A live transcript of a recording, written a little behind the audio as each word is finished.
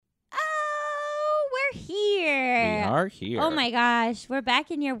are here. Oh my gosh, we're back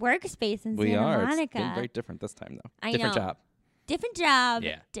in your workspace in We Santa are. Monica. It's been very different this time, though. I Different know. job. Different job.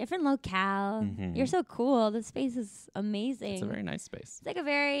 Yeah. Different locale. Mhm. You're so cool. The space is amazing. It's a very nice space. It's like a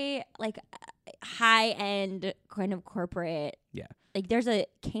very high end kind of corporate. Yeah. Like there's a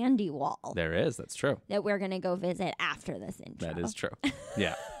candy wall There is. That's true. that we're gonna go visit after this intro. That is true.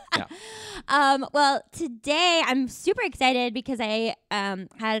 Yeah. Yeah. Well, today I'm super excited because I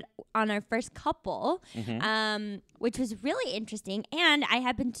had on our first couple, which was really interesting. And I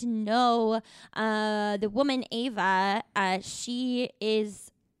happen to know the woman, Ava.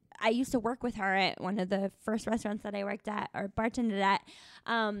 I used to work with her at one of the first restaurants that I worked at or bartended at.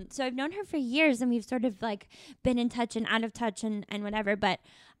 So I've known her for years, and we've sort of like been in touch and out of touch and whatever. But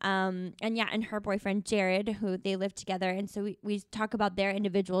and her boyfriend Jared, who they live together, and so we talk about their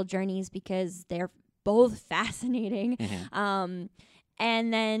individual journeys because they're both fascinating.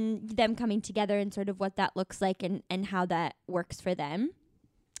 And then them coming together and sort of what that looks like and how that works for them.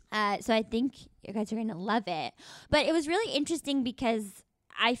 So I think you guys are going to love it. But it was really interesting because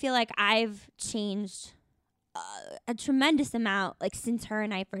I feel like I've changed a tremendous amount, like since her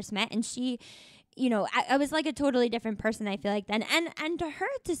and I first met. And she, I was like a totally different person, I feel like then. And to her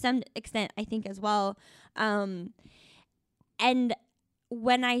to some extent, I think as well. And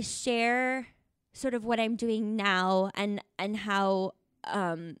when I share sort of what I'm doing now and how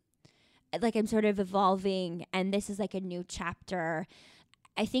like I'm sort of evolving and this is like a new chapter,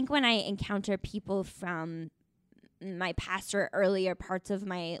 I think when I encounter people from my past or earlier parts of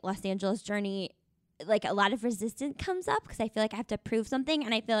my Los Angeles journey, like a lot of resistance comes up because I feel like I have to prove something.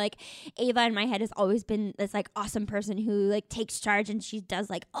 And I feel like Ava in my head has always been this like awesome person who like takes charge and she does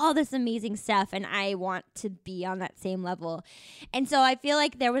like all this amazing stuff. And I want to be on that same level. And so I feel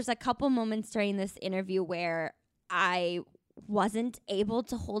like there was a couple moments during this interview where I wasn't able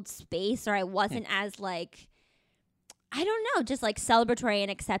to hold space or I wasn't as like, I don't know, just like celebratory and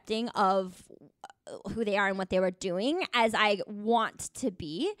accepting of who they are and what they were doing as I want to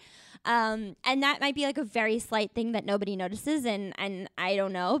be. And that might be like a very slight thing that nobody notices and I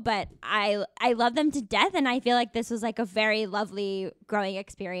don't know, but I love them to death. And I feel like this was like a very lovely growing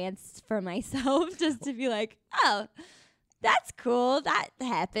experience for myself just to be like, oh, that's cool. That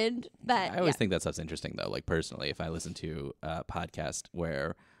happened. But I always think that stuff's interesting, though. Like, personally, if I listen to a podcast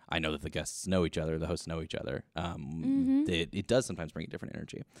where I know that the guests know each other, the hosts know each other, it does sometimes bring a different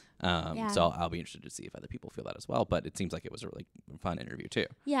energy. So I'll be interested to see if other people feel that as well. But it seems like it was a really fun interview, too.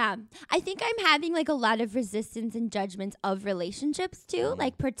 Yeah. I think I'm having, like, a lot of resistance and judgments of relationships, too.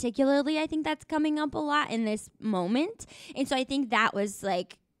 Like, particularly, I think that's coming up a lot in this moment. And so I think that was,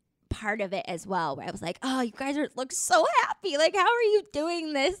 like, part of it as well, where I was like, oh, you guys look so happy. Like, how are you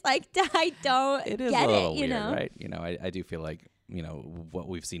doing this? Like, I don't It is get a little it, weird, right? I do feel like, what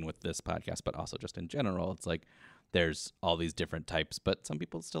we've seen with this podcast, but also just in general, it's like there's all these different types, but some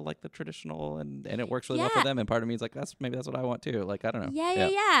people still like the traditional and it works really well for them. And part of me is like, that's what I want too. Like, I don't know.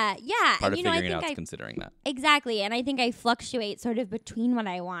 Yeah. Part and, of figuring it out is considering that. Exactly. And I think I fluctuate sort of between what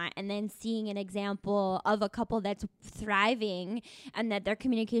I want and then seeing an example of a couple that's thriving and that their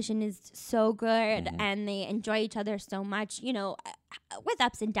communication is so good and they enjoy each other so much, with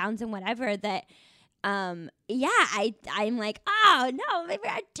ups and downs and whatever that, I'm like, oh no, maybe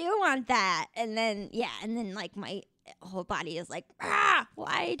I do want that. And then like my whole body is like,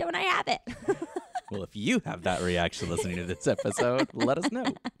 why don't I have it? Well, if you have that reaction listening to this episode, let us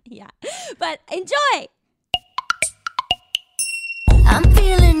know. Yeah, but enjoy. I'm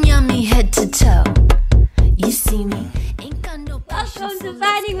feeling yummy head to toe. You see me, ain't got no Welcome to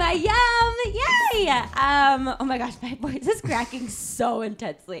Finding My Yum! Yay! Oh my gosh, my voice is cracking so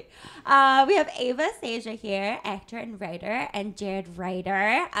intensely. We have Ava Seja here, actor and writer, and Jared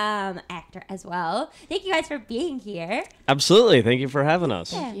Ryder, actor as well. Thank you guys for being here. Absolutely. Thank you for having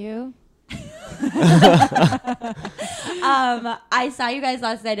us. Yeah. Thank you. I saw you guys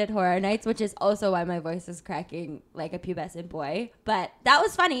last night at Horror Nights, which is also why my voice is cracking like a pubescent boy. But that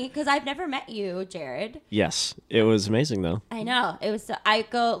was funny because I've never met you, Jared. Yes. It was amazing, though. I know. It was.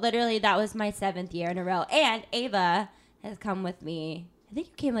 Literally, that was my 7th year in a row. And Ava has come with me. I think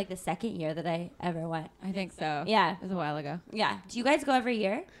you came like the 2nd year that I ever went. I think so. Yeah. It was a while ago. Yeah. Do you guys go every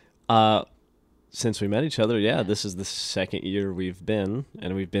year? Since we met each other, this is the 2nd year we've been,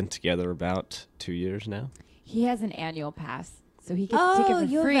 and we've been together about 2 years now. He has an annual pass, so he gets to take it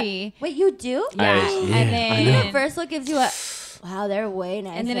for free. Wait, you do? Yeah. And then Universal gives you a... Wow, they're way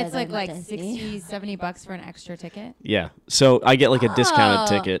nicer. And then it's like Disney. $60-$70 for an extra ticket. Yeah. So I get like a discounted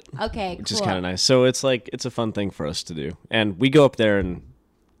ticket. Okay, Which cool. is kind of nice. So it's like, it's a fun thing for us to do. And we go up there and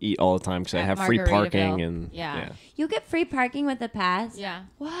eat all the time because I have free parking and Yeah. You get free parking with the pass? Yeah.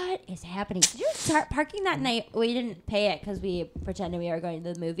 What is happening? Did you start parking that night? We didn't pay it because we pretended we were going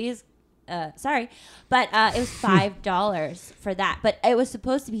to the movies. Sorry. But it was $5 for that. But it was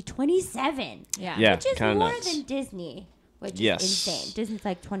supposed to be $27. Yeah. Yeah, Which is kinda more nuts. than Disney. Which Yes. is insane. Disney's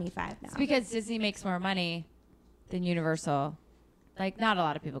like 25 now. It's because Disney makes more money than Universal. Like, not a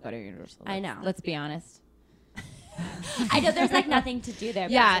lot of people go to Universal. I know. Let's be honest. I know there's like nothing to do there.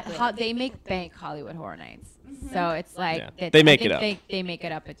 Yeah, basically. they make bank Hollywood Horror Nights. So it's like Yeah. They make I it think They make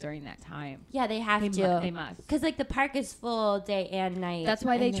it up during that time. Yeah, they have They to. they must. Because like the park is full day and night. That's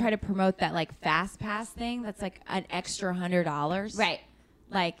why they and try to promote that like fast pass thing. That's like an extra $100. Right.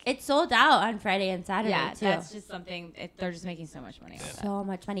 Like It sold out on Friday and Saturday yeah, too. that's just something. They're just making so much money. Out of that. So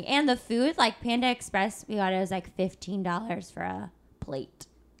much money. And the food, like Panda Express, we got it was like $15 for a plate.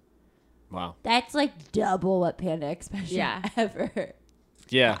 Wow. That's like double what Panda Express should Yeah. ever.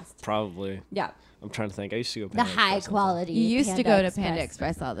 Yeah, probably. Yeah. I'm trying to think. I used to go. The Panda high Express all the time. quality. You used to Panda go to Express. Panda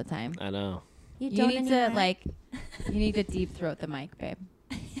Express all the time. I know. You, You don't need to anymore? you need to deep throat the mic, babe.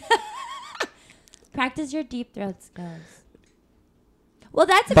 Practice your deep throat skills. Well,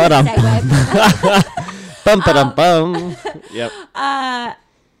 that's a Ba-dum. good segue. Bum ba bum. Yep.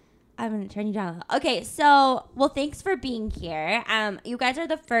 I'm gonna turn you down. Okay, so thanks for being here. You guys are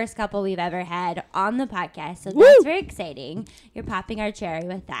the first couple we've ever had on the podcast, so that's very exciting. You're popping our cherry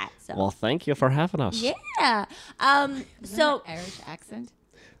with that. So Well, thank you for having us. yeah. So Irish accent.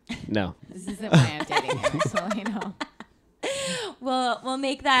 No. This isn't why I'm dating him, so you know. we'll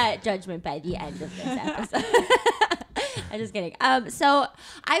make that judgment by the end of this episode. I'm just kidding. So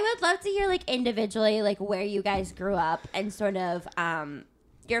I would love to hear like individually like where you guys grew up and sort of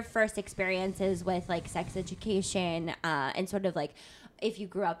your first experiences with like sex education and sort of like if you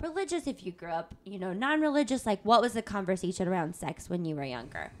grew up religious, if you grew up, non-religious, like what was the conversation around sex when you were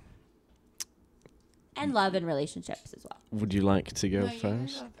younger? And love and relationships as well. Would you like to go No, you can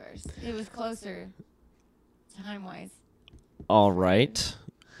first? go first. It was closer time-wise. All right.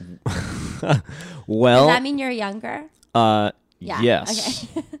 Does Well, that mean you're younger? Yeah. yes,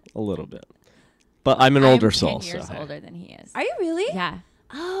 Okay. a little bit. But I'm an older I'm 10 soul. years so hey. older than he is. Are you really? Yeah.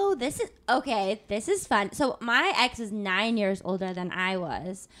 Oh, this is fun. So my ex is 9 years older than I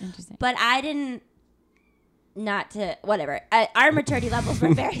was, Interesting. but I didn't. Whatever. Our maturity levels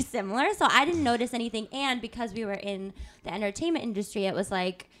were very similar, so I didn't notice anything. And because we were in the entertainment industry, it was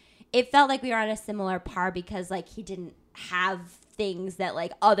like it felt like we were on a similar par because like he didn't have things that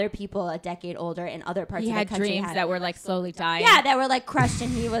like other people a decade older in other parts He of the had country dreams had. that were like slowly dying. Yeah, that were like crushed, and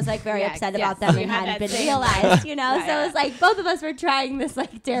he was like very Yeah, upset yes, about them you and had hadn't that been same realized, Yeah, So it was like both of us were trying this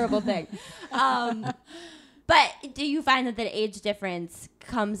like terrible thing. But do you find that the age difference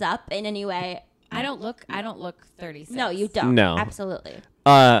comes up in any way? I don't look 36. No, you don't. No. Absolutely.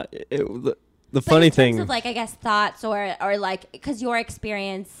 The But funny in terms thing. of like I guess thoughts or like because your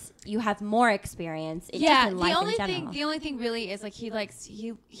experience, you have more experience. Yeah, in life in the only thing really is like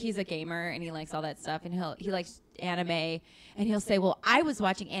he's a gamer and he likes all that stuff and he likes anime and he'll say, well, I was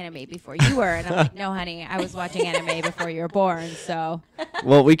watching anime before you were, and I'm like, no, honey, I was watching anime before you were born. So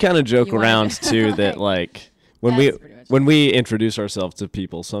Well, we kind of joke You wanted around to- too that like when That's pretty much when we introduce ourselves to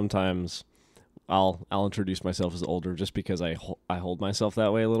people, sometimes I'll introduce myself as older just because I hold myself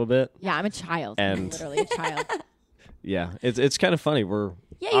that way a little bit. yeah, I'm a child. I'm And- literally a child. Yeah, it's kind of funny. We're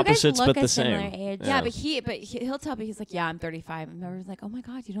Yeah, you opposites guys look but a the similar same. age. Yeah, but he'll tell me, he's like, yeah, I'm 35. And everyone's like, oh my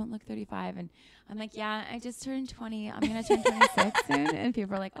God, you don't look 35. And I'm like, yeah, I just turned 20. I'm going to turn 26 soon. And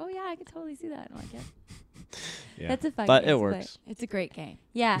people are like, oh yeah, I could totally see that. I'm like, yeah, Yeah. That's a fun But game it to play. works. it's a great game.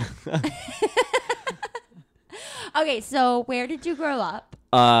 Yeah. Okay, so where did you grow up?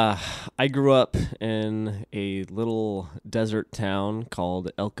 I grew up in a little desert town called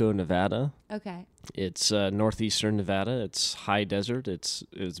Elko, Nevada. Okay. It's northeastern Nevada. It's high desert. It's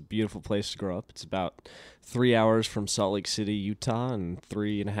a beautiful place to grow up. It's about 3 hours from Salt Lake City, Utah, and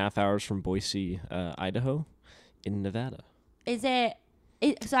 3.5 hours from Boise, Idaho, in Nevada. Is it?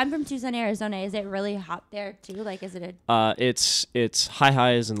 So I'm from Tucson, Arizona. Is it really hot there too? Like, is it a? It's high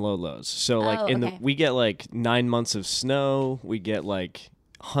highs and low lows. So like okay. we get like 9 months of snow. We get like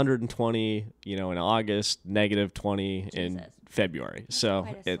 120, in August, -20 in Jesus. February. So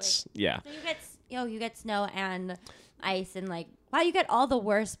quite a it's yeah. So you get snow and ice and like wow, you get all the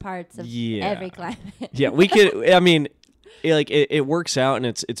worst parts of Yeah. every climate. Yeah, we could. I mean, it works out and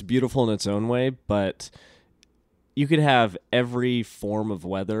it's beautiful in its own way, but you could have every form of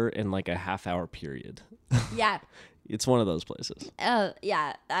weather in like a half-hour period. Yeah. It's one of those places. Oh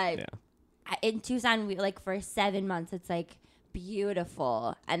yeah. Yeah. In Tucson, we like for 7 months, it's like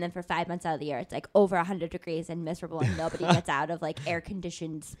beautiful, and then for 5 months out of the year it's like over 100 degrees and miserable, and nobody gets out of like air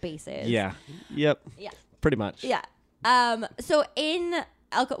conditioned spaces. Yeah. Yep. Yeah. Pretty much. Yeah. So in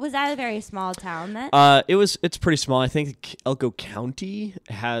Elko, was that a very small town then? It's pretty small. I think Elko County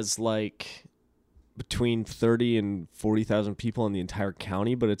has like between 30 and 40,000 people in the entire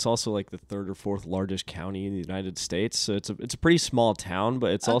county, but it's also like the third or fourth largest county in the United States. So it's a pretty small town,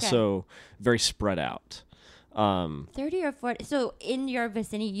 but it's also very spread out. 30 or 40. So in your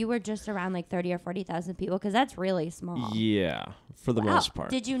vicinity, you were just around like 30 or 40,000 people, because that's really small. Yeah, for the most part.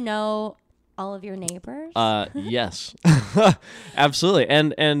 Did you know all of your neighbors? Yes, absolutely.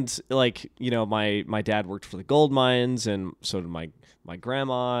 And like, you know, my dad worked for the gold mines, and so did my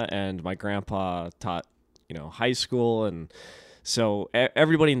grandma, and my grandpa taught, you know, high school, and so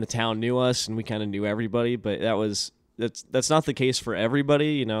everybody in the town knew us, and we kind of knew everybody. But that's not the case for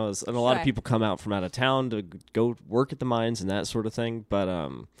everybody, you know. And a lot of people come out from out of town to go work at the mines and that sort of thing. But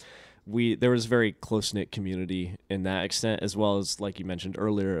there was a very close-knit community in that extent, as well as, like you mentioned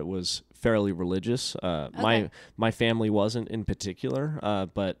earlier, it was fairly religious. My family wasn't in particular,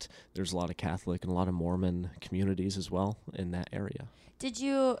 but there's a lot of Catholic and a lot of Mormon communities as well in that area.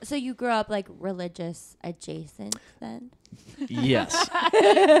 So you grew up like religious adjacent then? Yes.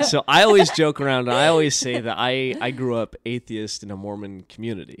 So I always joke around, and I always say that I grew up atheist in a Mormon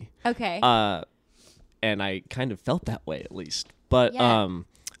community. Okay. And I kind of felt that way, at least. But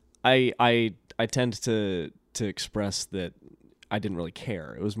I tend to express that I didn't really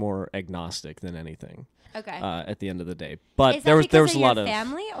care. It was more agnostic than anything. Okay. At the end of the day, but Is there that was because a of lot your of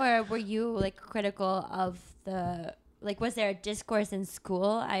family, or were you like critical of the, like, was there a discourse in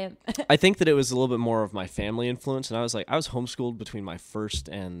school? I think that it was a little bit more of my family influence, and I was homeschooled between my first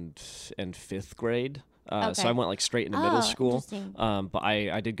and fifth grade. So I went like straight into middle school. But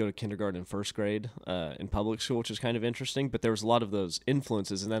I did go to kindergarten and first grade in public school, which is kind of interesting. But there was a lot of those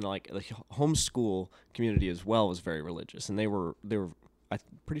influences, and then like the homeschool community as well was very religious, and they were I'm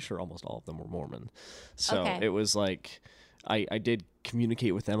pretty sure almost all of them were Mormon. So it was like I did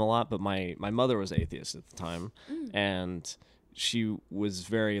communicate with them a lot, but my mother was atheist at the time, and she was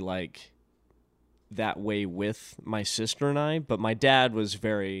very like that way with my sister and I. But my dad was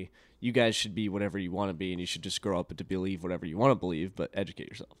very, you guys should be whatever you want to be, and you should just grow up to believe whatever you want to believe, but educate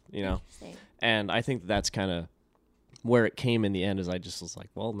yourself, you know? And I think that's kind of where it came in the end, is I just was like,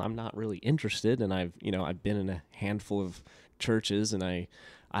 well, I'm not really interested, and I've been in a handful of churches, and I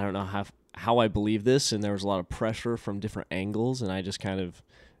don't know how I believe this, and there was a lot of pressure from different angles, and I just kind of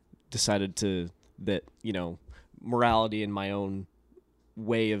decided that, you know, morality in my own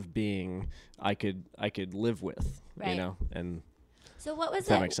way of being, I could live with, you know, and so what was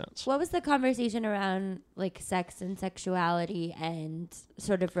that makes sense. What was the conversation around like sex and sexuality and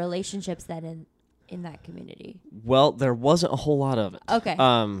sort of relationships then in that community? Well, there wasn't a whole lot of it. Okay.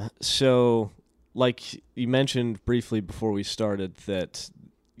 So like you mentioned briefly before we started, that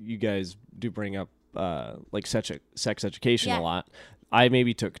you guys do bring up like sex education a lot. I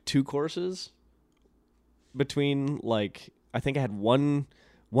maybe took 2 courses between, like, I think I had one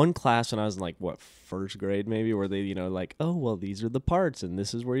class when I was in like first grade maybe, where they, you know, like, oh well, these are the parts and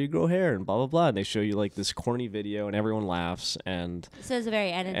this is where you grow hair and blah blah blah, and they show you like this corny video and everyone laughs, and so it's a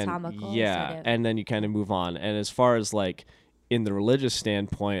very anatomical sort of. And then you kind of move on. And as far as like in the religious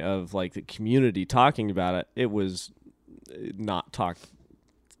standpoint of like the community talking about it, it was not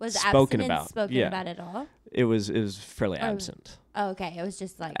spoken about at all. It was fairly absent. Oh, okay. It was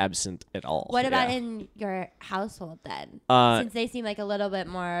just like absent at all. What about in your household then? Since they seem like a little bit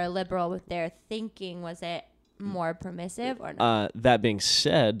more liberal with their thinking, was it more permissive or not? That being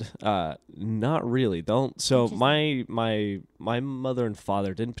said, not really. So my mother and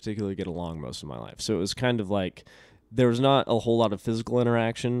father didn't particularly get along most of my life. So it was kind of like there was not a whole lot of physical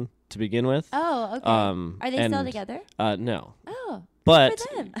interaction to begin with. Oh, okay. Are they still together? No. Oh. But good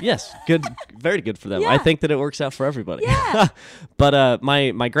for them. Yes, good, very good for them. Yeah. I think that it works out for everybody. Yeah. But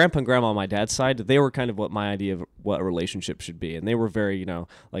my grandpa and grandma on my dad's side, they were kind of what my idea of what a relationship should be, and they were very, you know,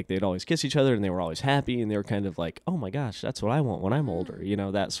 like they'd always kiss each other, and they were always happy, and they were kind of like, oh my gosh, that's what I want when I'm older, you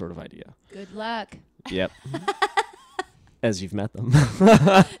know, that sort of idea. Good luck. Yep. As you've met them.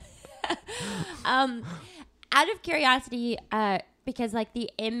 Out of curiosity, because like the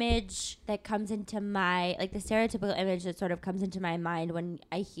image that comes into my, like the stereotypical image that sort of comes into my mind when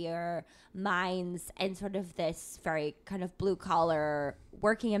I hear mines and sort of this very kind of blue collar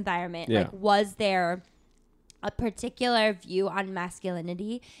working environment, like was there a particular view on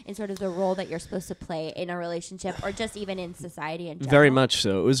masculinity and sort of the role that you're supposed to play in a relationship or just even in society in general? Very much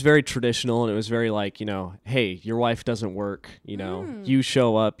so. It was very traditional, and it was very like, you know, hey, your wife doesn't work, you know, you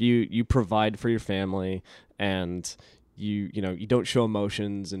show up, you provide for your family, and you don't show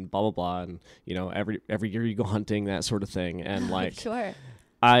emotions and blah blah blah, and every year you go hunting, that sort of thing, and like Sure.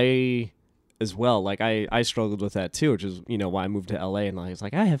 I as well, like I struggled with that too, which is why I moved to LA, and I was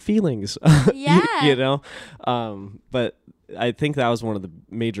like, I have feelings. Yeah. But I think that was one of the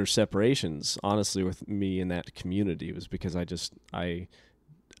major separations, honestly, with me in that community, was because I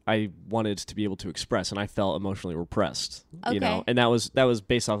wanted to be able to express, and I felt emotionally repressed, Okay. and that was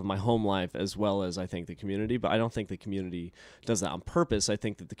based off of my home life as well as I think the community, but I don't think the community does that on purpose. I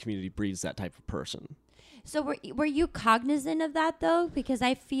think that the community breeds that type of person. So were you cognizant of that though? Because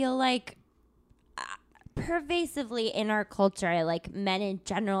I feel like pervasively in our culture, like men in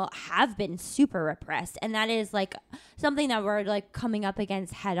general have been super repressed, and that is like something that we're like coming up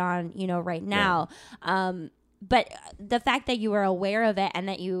against head on, right now. But the fact that you were aware of it and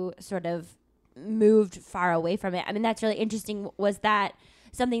that you sort of moved far away from it, I mean, that's really interesting. Was that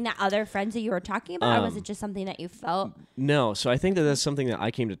something that other friends that you were talking about, or was it just something that you felt? No, so I think that that's something that I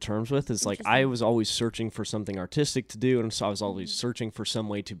came to terms with, is like I was always searching for something artistic to do, and so I was always searching for some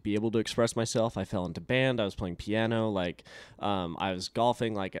way to be able to express myself. I fell into band, I was playing piano, like I was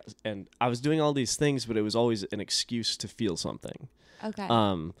golfing, like, and I was doing all these things, but it was always an excuse to feel something. Okay.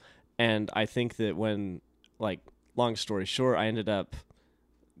 And I think that when, like, long story short, I ended up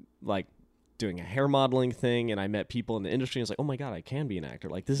like doing a hair modeling thing, and I met people in the industry, and I was like, oh my God, I can be an actor.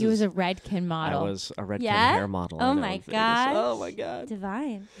 Like, He was a Redken model. I was a Redken Yeah? hair model. Oh I know, my in Vegas. gosh. Oh my God.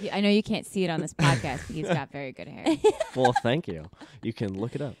 Divine. I know you can't see it on this podcast, but he's got very good hair. Well, thank you. You can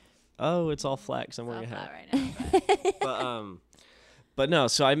look it up. Oh, it's all flat 'cause I'm wearing a hat. Right now. But no,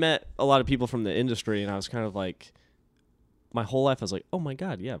 so I met a lot of people from the industry, and I was kind of like, my whole life I was like, oh my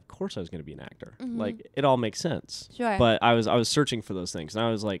God, yeah, of course I was going to be an actor. Like, it all makes sense. Sure. But I was searching for those things, and I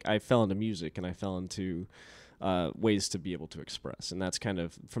was like, I fell into music, and I fell into ways to be able to express, and that's kind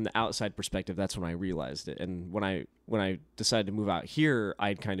of, from the outside perspective, that's when I realized it. And when I decided to move out here,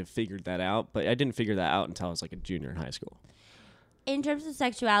 I'd kind of figured that out, but I didn't figure that out until I was like a junior in high school. In terms of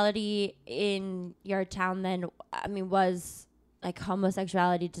sexuality in your town, then, I mean, was like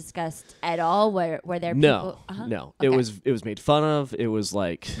homosexuality discussed at all? Were there No, people? no. Okay. It was made fun of. It was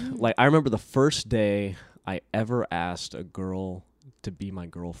like I remember the first day I ever asked a girl to be my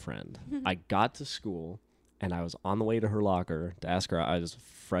girlfriend. I got to school, and I was on the way to her locker to ask her. I was a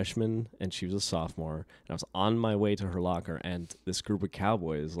freshman, and she was a sophomore, and I was on my way to her locker, and this group of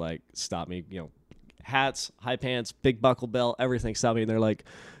cowboys like stopped me. Hats, high pants, big buckle belt, everything stopped me, and they're like,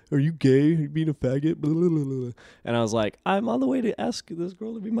 are you gay? Are you being a faggot? Blah, blah, blah, blah. And I was like, I'm on the way to ask this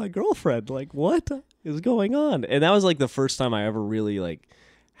girl to be my girlfriend. Like, what is going on? And that was like the first time I ever really like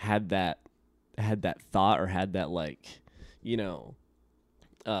had that thought, or had that like, I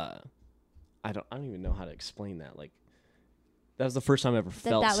don't even know how to explain that. Like, that was the first time I ever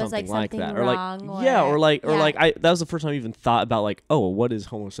felt that was, something like, that, something or like, wrong, or- that was the first time I even thought about like, oh, what is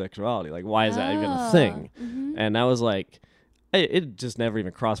homosexuality? Like, why is that even a thing? Mm-hmm. And I was like, it just never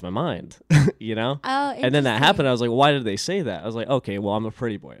even crossed my mind, Oh, And then that happened. I was like, well, why did they say that? I was like, okay, well, I'm a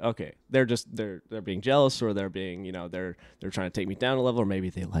pretty boy. Okay, they're being jealous, or they're being, they're trying to take me down a level, or maybe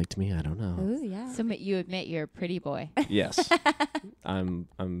they liked me. I don't know. Ooh, yeah. So you admit you're a pretty boy. Yes, I'm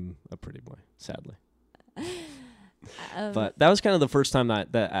a pretty boy, sadly. But that was kind of the first time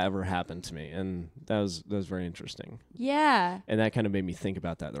that ever happened to me, and that was very interesting. Yeah. And that kind of made me think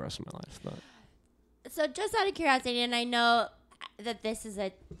about that the rest of my life. But So just out of curiosity, and I know that this is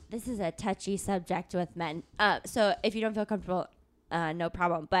a touchy subject with men. So if you don't feel comfortable, no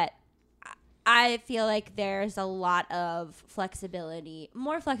problem. But I feel like there's a lot of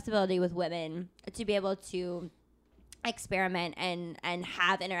more flexibility with women to be able to experiment and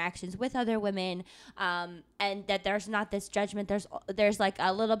have interactions with other women, and that there's not this judgment. There's like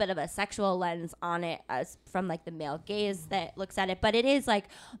a little bit of a sexual lens on it, as from like the male gaze that looks at it, but it is like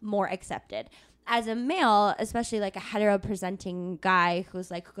more accepted. As a male, especially like a hetero presenting guy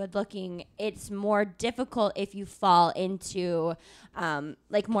who's like good looking, it's more difficult if you fall into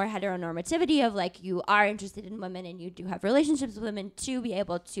like more heteronormativity of like you are interested in women and you do have relationships with women, to be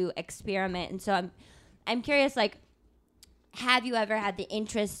able to experiment. And so I'm curious, like, have you ever had the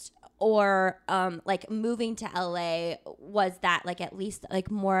interest, or like moving to LA, was that like at least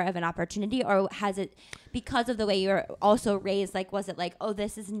like more of an opportunity, or has it, because of the way you're also raised, like was it like, oh,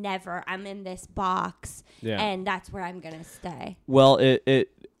 this is never, I'm in this box, and that's where I'm gonna stay? Well,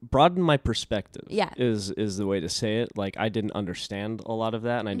 it broadened my perspective. Yeah. is the way to say it. Like, I didn't understand a lot of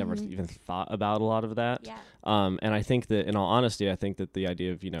that, and I never even thought about a lot of that. Yeah. And I think that, in all honesty, I think that the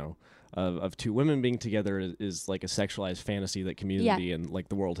idea of of two women being together is like a sexualized fantasy that community and like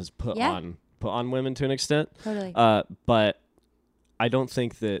the world has put on women to an extent. Totally. But I don't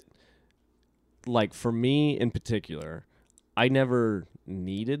think that, like, for me in particular, I never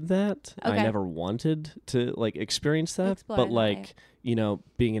needed that. Okay. I never wanted to like experience that. Explore but in like, LA. you know,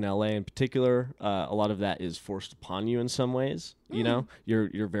 being in LA in particular, a lot of that is forced upon you in some ways. You know,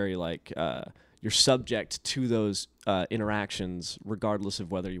 you're very like you're subject to those interactions regardless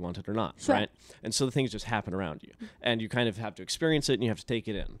of whether you want it or not, Sure. right? And so the things just happen around you, and you kind of have to experience it and you have to take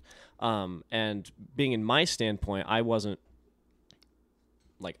it in. And being in my standpoint, I wasn't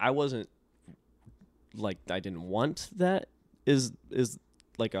like I didn't want that is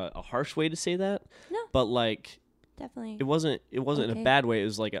like a harsh way to say that. No. But like Definitely. it wasn't in Okay. a bad way. It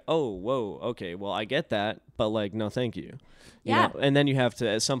was like oh whoa okay, well I get that, but like no thank you. You Yeah. know? And then you have to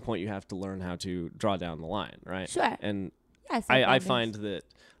at some point you have to learn how to draw down the line, right? Sure. And Yes. I find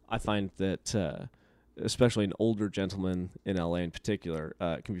that especially an older gentleman in LA in particular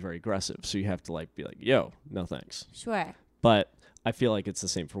can be very aggressive. So you have to like be like yo no thanks. Sure. But I feel like it's the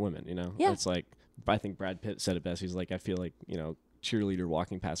same for women, you know? Yeah. It's like, I think Brad Pitt said it best. He's like, I feel like, you know, cheerleader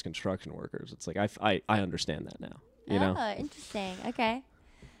walking past construction workers. It's like, I understand that now, you know? Oh, interesting. Okay.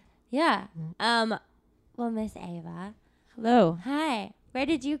 Yeah. Well, Miss Ava. Hello. Hi. Where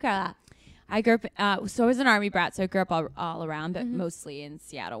did you grow up? I grew up, so I was an Army brat, so I grew up all around, but Mm-hmm. mostly in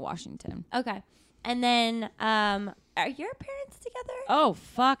Seattle, Washington. Okay. And then, are your parents together? Oh,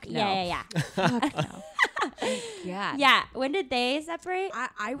 fuck no. Yeah. Fuck no. Yeah. Yeah. When did they separate?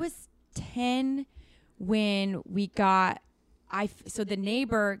 I was 10 when we got, so the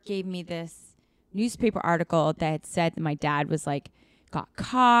neighbor gave me this newspaper article that had said that my dad was like, got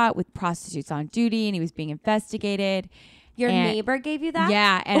caught with prostitutes on duty and he was being investigated. Your And- neighbor gave you that?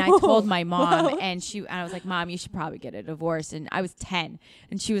 Yeah, and I told my mom, Whoa. and I was like, "Mom, you should probably get a divorce." And I was 10,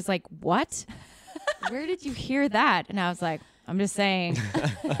 and she was like, "What? Where did you hear that?" And I was like, "I'm just saying."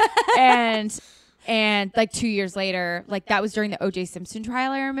 and like 2 years later, like that was during the O.J. Simpson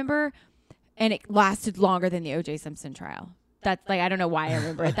trial, I remember, and it lasted longer than the O.J. Simpson trial. That's like I don't know why I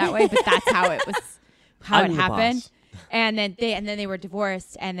remember it that way, but that's how it was, how I'm it the happened. boss. And then they were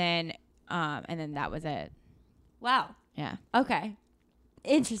divorced, and then that was it. Wow. Yeah, Okay.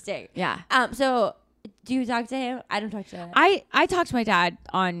 Interesting. yeah. So do you talk to him? I don't talk to him. I talked to my dad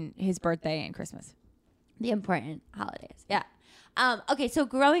on his birthday and Christmas. The important holidays. Yeah. Okay. So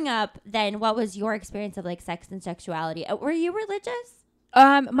growing up, then what was your experience of like sex and sexuality? Were you religious?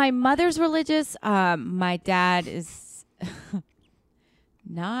 My mother's religious. My dad is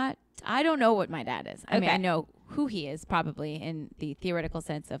not. I don't know what my dad is. I mean, Okay. I know who he is probably in the theoretical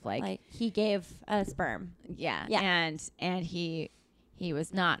sense of like, Like he gave a sperm. yeah, Yeah. and he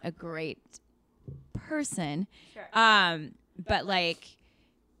was not a great person. Sure. But like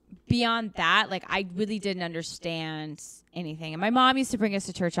beyond that, like I really didn't understand anything. And my mom used to bring us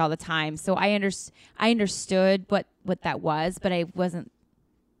to church all the time, so I understood what that was, but I wasn't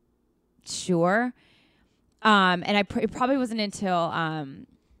sure. And it probably wasn't until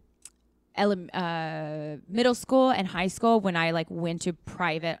middle school and high school when I like went to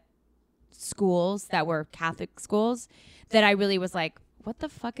private schools that were Catholic schools that I really was like, what the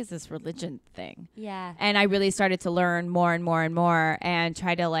fuck is this religion thing? Yeah. And I really started to learn more and more and more and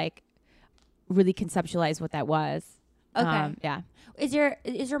try to like really conceptualize what that was. Okay. Yeah. Is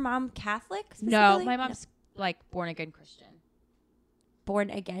your mom Catholic? No, specifically? my mom's like born again Christian. Born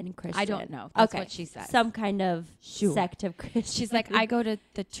again Christian. I don't know. That's okay. what she said. Some kind of Sure. sect of Christian. She's like, I go to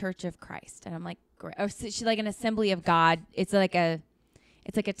the Church of Christ, and I'm like, great. Or she's like an Assembly of God. It's like a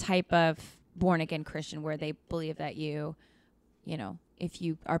type of born again Christian where they believe that you know, if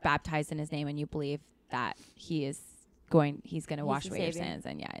you are baptized in His name and you believe that He's going to wash the away your Savior. sins,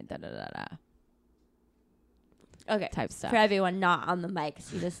 and yeah, da da da da Okay. type stuff. For everyone not on the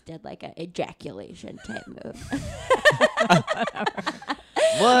mics, you just did like an ejaculation type move.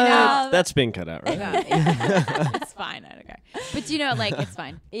 What? That's being cut out, right? It's fine. I don't care. But you know, like it's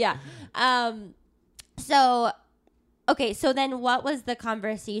fine. Yeah. So, okay. So then, what was the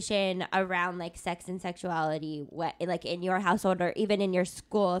conversation around like sex and sexuality? What like in your household or even in your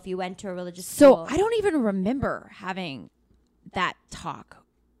school if you went to a religious So school? I don't even remember having that talk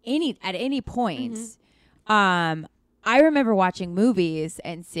at any point. I remember watching movies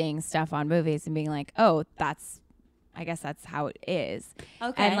and seeing stuff on movies and being like, oh, I guess that's how it is.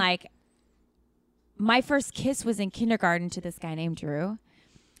 Okay. And like my first kiss was in kindergarten to this guy named Drew.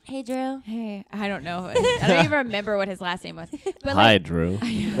 Hey, Drew. Hey, I don't know. I don't even remember what his last name was. But Hi, like, Drew.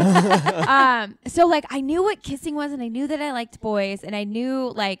 so like I knew what kissing was and I knew that I liked boys and I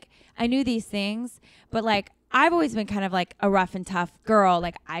knew these things, but like I've always been kind of like a rough and tough girl.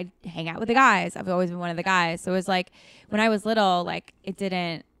 Like I hang out with the guys. I've always been one of the guys. So it was like when I was little, like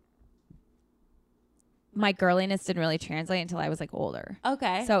my girliness didn't really translate until I was like older.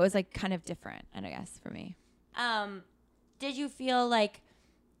 Okay. So it was like kind of different, I guess, for me. did you feel like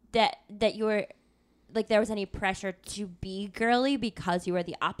that you were like there was any pressure to be girly because you were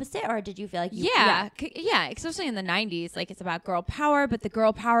the opposite, or did you feel like you yeah, especially in the 90s, like it's about girl power, but the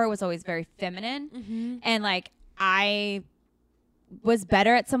girl power was always very feminine. And like I was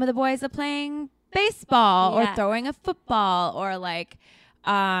better at some of the boys at playing baseball or throwing a football or like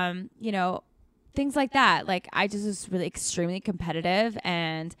you know, things like that. Like I just was really extremely competitive,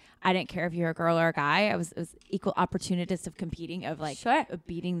 and I didn't care if you were a girl or a guy. It was equal opportunist of competing, of like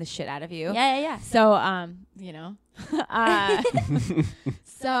beating the shit out of you. Yeah. So you know,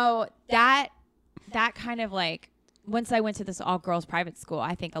 so that kind of like, once I went to this all girls private school,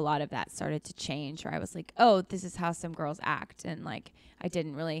 I think a lot of that started to change, where I was like, oh, this is how some girls act. And like, I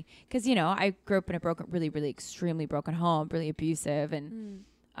didn't really, because, you know, I grew up in a really, really extremely broken home, really abusive. And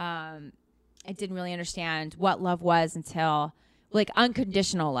I didn't really understand what love was until, like,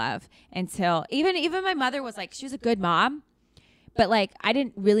 unconditional love, until even my mother was like, she was a good mom, but like, I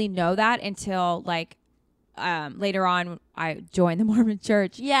didn't really know that until like, later on I joined the Mormon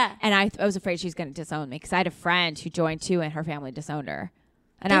church. Yeah. And I was afraid she was going to disown me, because I had a friend who joined too and her family disowned her.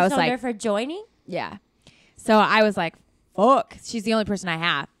 And I was like, her for joining? Yeah. So I was like, fuck. She's the only person I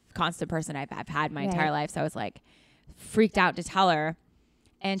have, constant person I've had my entire life. So I was like freaked out to tell her.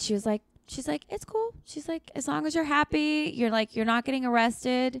 And she's like, it's cool. She's like, as long as you're happy, you're not getting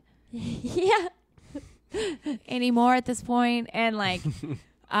arrested. Yeah. Anymore at this point. And like,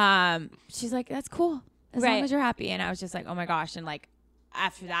 she's like, that's cool. As long as you're happy. And I was just like, oh my gosh. And like,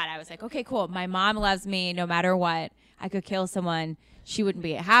 after that, I was like, okay, cool. My mom loves me no matter what. I could kill someone. She wouldn't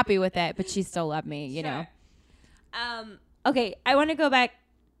be happy with it, but she still loved me, you know? Okay. I want to go back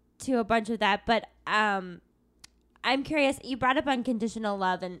to a bunch of that, but I'm curious. You brought up unconditional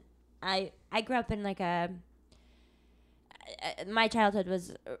love, and I grew up in like my childhood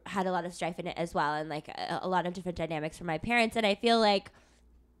had a lot of strife in it as well, and like a lot of different dynamics from my parents. And I feel like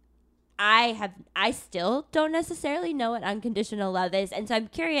I still don't necessarily know what unconditional love is. And so I'm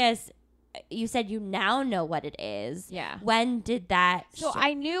curious, you said you now know what it is. Yeah. When did that? So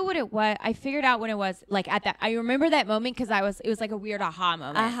I knew what it was. I figured out when it was, like, at that, I remember that moment because it was like a weird aha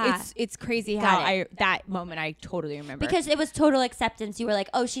moment. It's crazy that moment I totally remember. Because it was total acceptance. You were like,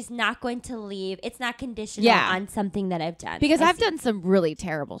 oh, she's not going to leave. It's not conditional on something that I've done. Because I've done some really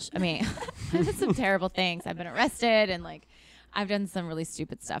terrible, I've done some terrible things. I've been arrested, and like, I've done some really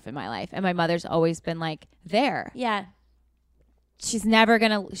stupid stuff in my life. And my mother's always been like, there. Yeah. She's never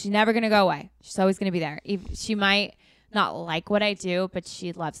gonna go away. She's always gonna be there. She might not like what I do, but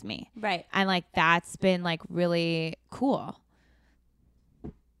she loves me. Right. And like, that's been like really cool.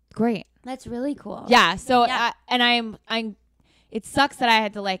 Great. That's really cool. Yeah. So, and it sucks that I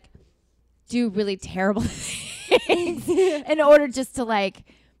had to like do really terrible things in order just to like,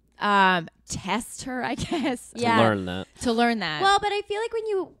 test her, I guess. To learn that. Well, but I feel like when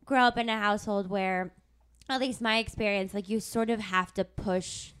you grow up in a household where, at least my experience, like you sort of have to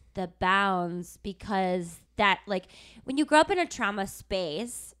push the bounds, because that, like, when you grow up in a trauma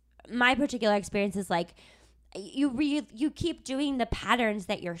space, my particular experience is like you keep doing the patterns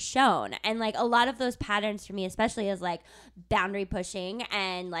that you're shown, and like a lot of those patterns for me especially is like boundary pushing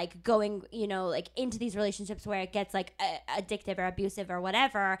and like going, you know, like into these relationships where it gets like addictive or abusive or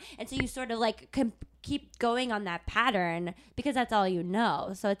whatever, and so you sort of like keep going on that pattern because that's all you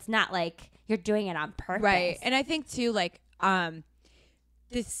know. So it's not like you're doing it on purpose, right? And I think too, like I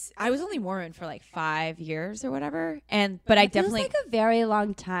was only Mormon for like 5 years or whatever, but I definitely feels like a very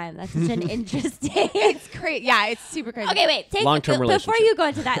long time. That's such an interesting. It's crazy. Yeah, it's super crazy. Okay, wait. Long-term relationship. Before you go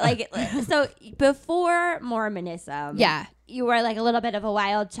into that, like, so before Mormonism, you were like a little bit of a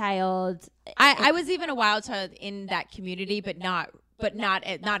wild child. I was even a wild child in that community, but not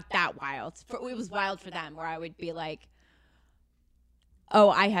that wild. It was wild for them, where I would be like, oh,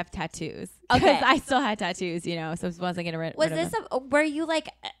 I have tattoos. Okay. I still had tattoos, you know, so I wasn't going to rid Was this, were you like,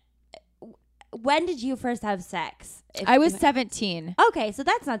 when did you first have sex? I was 17. Okay, so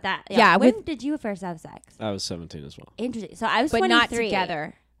that's not that. Yeah. When did you first have sex? I was 17 as well. Interesting. So I was but 23. Not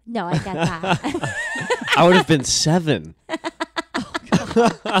together. No, I get that. I would have been 7.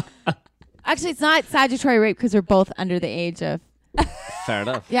 Actually, it's not statutory rape because we're both under the age of. Fair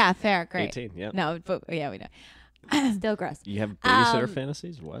enough. Yeah, fair. Great. 18, yeah. No, but yeah, we know. Still gross. You have babysitter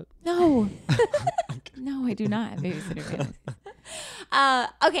fantasies? What? No. No, I do not have babysitter fantasies.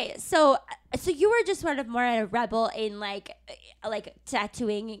 Okay, so you were just sort of more a rebel in like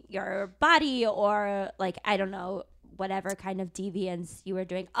tattooing your body, or like, I don't know, whatever kind of deviance you were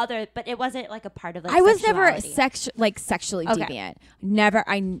doing, but it wasn't like a part of like I was never sexuality. sexually deviant. Never.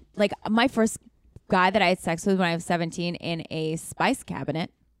 My first guy that I had sex with when I was 17 in a spice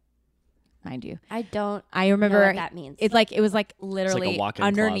cabinet. mind you. I don't. I remember know what that means. It was like literally walk-in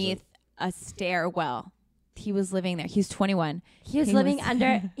underneath a stairwell. He was living there. He was 21. He was living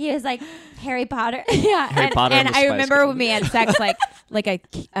under. He was like Harry Potter. Yeah, Harry Potter and and the I Spice remember Girls. when we had sex, like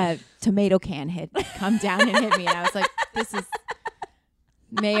a tomato can had come down and hit me, and I was like, "This is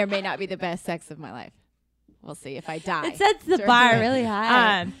may or may not be the best sex of my life. We'll see if I die." It sets the Sure. bar really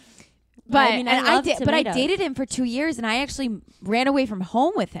high. But I mean, and I I love did, but I tomatoes. dated him for 2 years, and I actually ran away from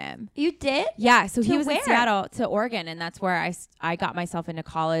home with him. You did? Yeah, so he To was where? in Seattle to Oregon, and that's where I got myself into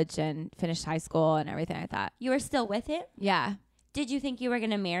college and finished high school and everything like that. You were still with him? Yeah, Did you think you were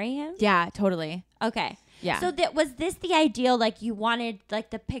gonna marry him? yeah, totally. Okay. Yeah. So was this the ideal? Like you wanted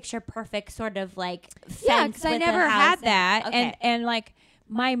like the picture perfect sort of like fence? Yeah, because I with a never house had that, Okay. and like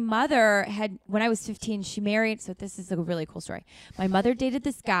my mother had when I was 15, she married. So this is a really cool story. My mother dated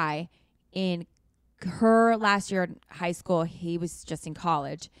this guy in her last year in high school. He was just in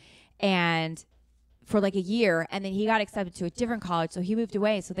college, and for like a year, and then he got accepted to a different college, so he moved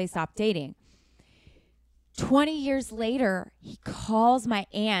away. So they stopped dating. 20 years later, he calls my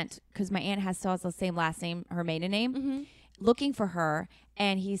aunt because my aunt still has the same last name, her maiden name, Mm-hmm. looking for her.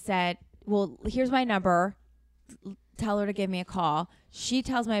 And he said, well, here's my number. Tell her to give me a call. She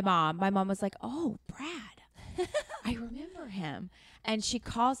tells my mom. My mom was like, oh, Brad. I remember him. And she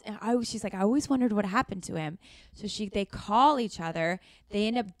calls, and she's like, I always wondered what happened to him. So they call each other. They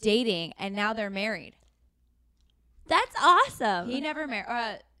end up dating, and now they're married. That's awesome. He never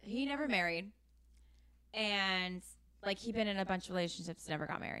married. And like he'd been in a bunch of relationships, never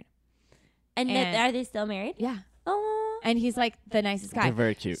got married. and and- are they still married? Yeah. Oh. And he's like the nicest guy. They're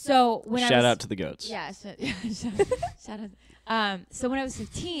very cute. So when Shout I was, out to the goats. yeah, shout out. So when I was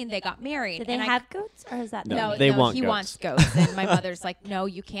 15, they got married. Did they and have goats or is that No, not? they want he goats. wants goats, and my mother's like, no,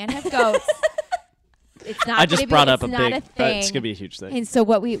 you can't have goats. It's not. I just gonna brought be, up it's a not big. a thing. It's gonna be a huge thing. And so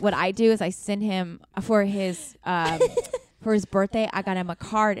what I do is I send him for his for his birthday. I got him a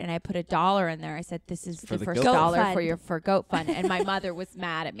card and I put $1 in there. I said, "This is For the the first goat dollar fund. for goat fund." And my mother was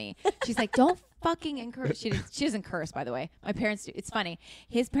mad at me. She's like, "Don't fucking encourage." She doesn't curse, by the way. My parents do. It's funny.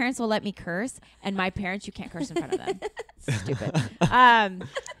 His parents will let me curse, and my parents, you can't curse in front of them. Stupid.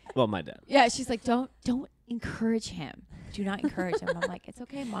 Well, my dad. Yeah, she's like, don't encourage him. Do not encourage him. I'm like, it's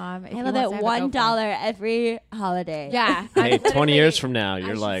okay, Mom. If I he love wants it. to have a goat fund." $1 every holiday. Yeah. Hey, I'm 20 years literally- from now, I you're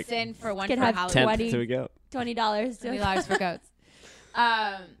should like send for one Could for have holiday. 10th 20. to a goat. $20. $20 for goats.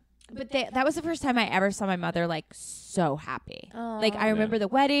 But that was the first time I ever saw my mother like so happy. Like I remember the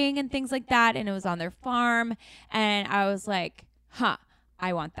wedding and things like that, and it was on their farm, and I was like, "Huh,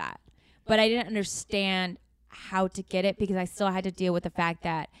 I want that." But I didn't understand how to get it because I still had to deal with the fact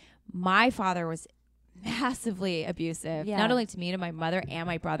that my father was massively abusive, Yeah. not only to me, to my mother and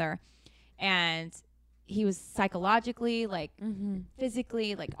my brother, and he was psychologically, like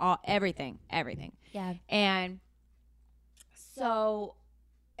physically, like everything. Yeah. And so,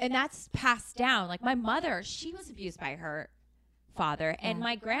 and that's passed down. Like my mother, she was abused by her father, and Yeah.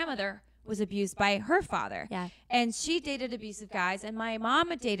 my grandmother was abused by her father. Yeah. And she dated abusive guys, and my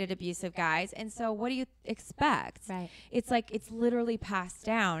mama dated abusive guys. And so, what do you expect? Right. It's like it's literally passed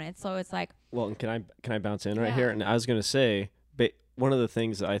down, and so it's like, Well, and can I bounce in right Yeah. here? And I was gonna say, one of the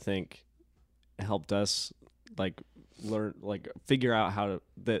things that I think helped us like learn, like figure out how to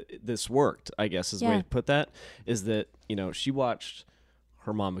that this worked, I guess is the way Yeah. to put that, is that she watched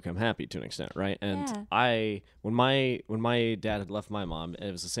her mom become happy to an extent, right? And Yeah. when my dad had left my mom,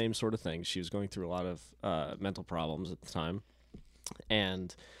 it was the same sort of thing. She was going through a lot of mental problems at the time,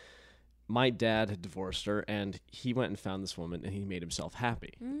 and my dad had divorced her, and he went and found this woman, and he made himself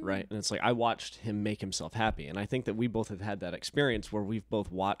happy, right? And it's like I watched him make himself happy, and I think that we both have had that experience where we've both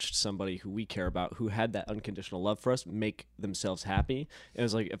watched somebody who we care about, who had that unconditional love for us, make themselves happy. And it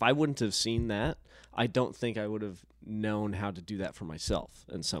was like if I wouldn't have seen that, I don't think I would have known how to do that for myself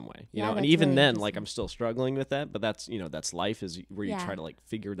in some way, you Yeah, know. And that's even really then, like interesting. I'm still struggling with that, but that's that's life, is where you Yeah. try to like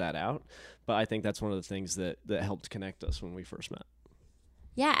figure that out. But I think that's one of the things that helped connect us when we first met.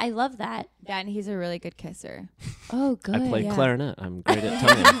 Yeah, I love that. yeah, and he's a really good kisser. Oh, good. I played yeah. clarinet. I'm great at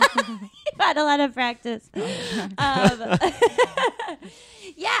tongue. You've had a lot of practice.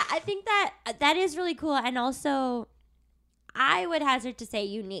 Yeah, I think that is really cool, and also I would hazard to say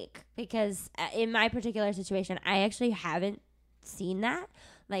unique because in my particular situation, I actually haven't seen that.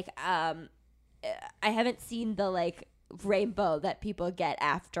 Like, I haven't seen the like rainbow that people get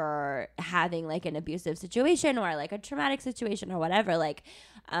after having like an abusive situation or like a traumatic situation or whatever. Like,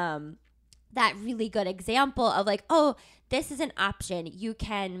 that really good example of like, oh, this is an option. You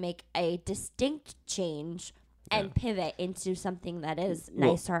can make a distinct change and pivot into something that is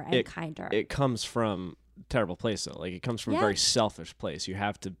Well, nicer and kinder. It comes from terrible place though. Like it comes from a Yeah. very selfish place. You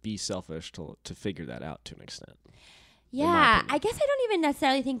have to be selfish to figure that out to an extent. Yeah, opinion. I guess I don't even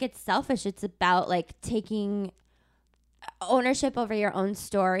necessarily think it's selfish. It's about like taking ownership over your own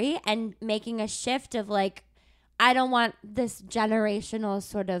story and making a shift of like, I don't want this generational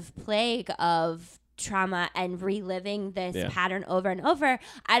sort of plague of trauma and reliving this Yeah. pattern over and over.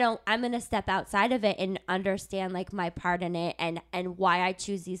 I'm going to step outside of it and understand like my part in it and why I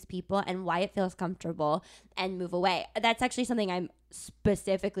choose these people and why it feels comfortable and move away. That's actually something I'm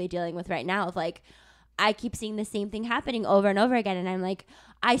specifically dealing with right now of like, I keep seeing the same thing happening over and over again. And I'm like,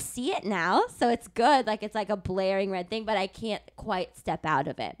 I see it now. So it's good. Like it's like a blaring red thing, but I can't quite step out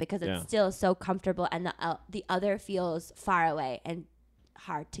of it because it's Yeah. still so comfortable and the other feels far away and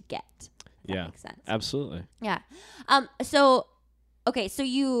hard to get. If that Yeah. makes sense. Absolutely. Yeah. So, okay. So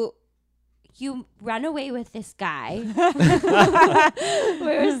you run away with this guy.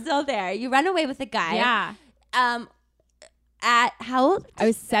 We're still there. You run away with the guy. Yeah. At how old? I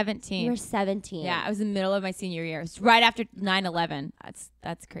was 17. You were 17. Yeah, I was in the middle of my senior year. It was right after 9/11.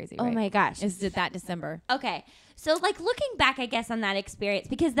 That's crazy. Oh right? my gosh. Is it that December? Okay. So like looking back, I guess, on that experience,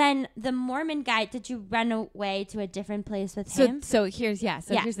 because then the Mormon guy, did you run away to a different place with him? So here's Yeah.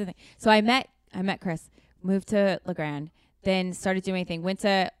 here's the thing. So I met Chris, moved to LeGrand, then started doing my thing. Went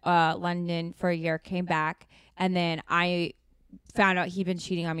to London for a year, came back, and then I found out he'd been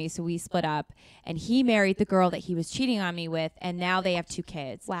cheating on me, so we split up. And he married the girl that he was cheating on me with, and now they have 2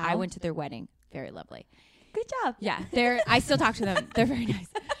 kids. Wow. I went to their wedding. Very lovely. Good job. Yeah, I still talk to them. They're very nice.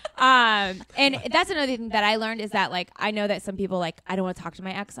 And that's another thing that I learned is that like I know that some people like I don't want to talk to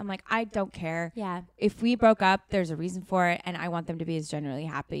my ex. I'm like I don't care. Yeah, If we broke up, there's a reason for it, and I want them to be as generally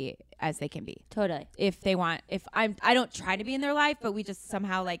happy as they can be. totally. If they want, I don't try to be in their life, but we just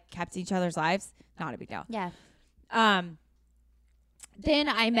somehow like kept each other's lives. Not a big deal. Yeah. Then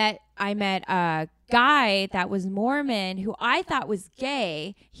I met a guy that was Mormon who I thought was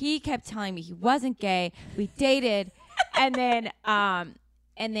gay. He kept telling me he wasn't gay. We dated, and then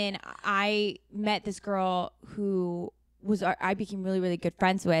I met this girl who I became really, really good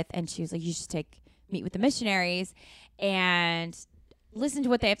friends with, and she was like, "You should meet with the missionaries and listen to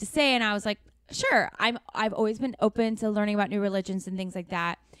what they have to say." And I was like, "Sure." I've always been open to learning about new religions and things like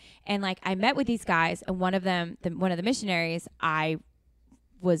that. And like I met with these guys, and one of the missionaries, I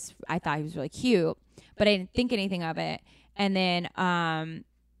thought he was really cute, but I didn't think anything of it. And then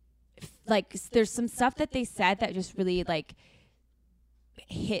like there's some stuff that they said that just really like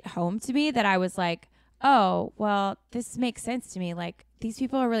hit home to me that I was like, oh, well, this makes sense to me. Like these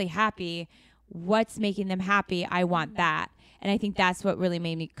people are really happy. What's making them happy? I want that. And I think that's what really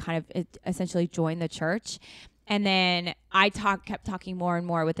made me kind of essentially join the church. And then I kept talking more and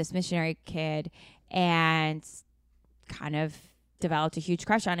more with this missionary kid and kind of developed a huge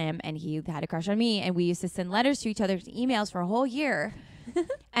crush on him, and he had a crush on me, and we used to send letters to each other's emails for a whole year.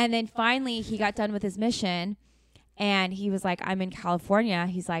 And then finally he got done with his mission and he was like, I'm in California.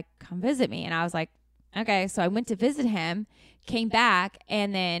 He's like, come visit me. And I was like, okay. So I went to visit him, came back,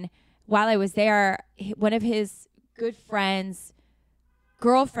 and while I was there, one of his good friends'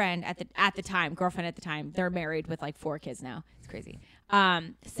 girlfriend at the time, they're married with like 4 kids now. It's crazy.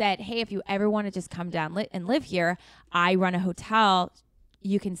 Said, hey, if you ever want to just come down and live here, I run a hotel.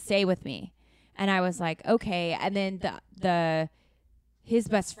 You can stay with me. And I was like, okay. And then his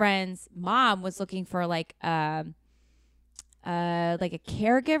best friend's mom was looking for like a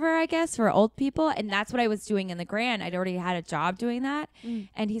caregiver, I guess, for old people. And that's what I was doing in the Grand. I'd already had a job doing that.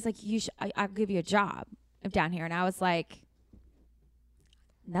 And he's like, I'll give you a job down here. And I was like,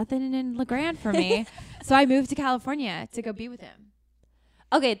 nothing in LeGrand for me. So I moved to California to go be with him.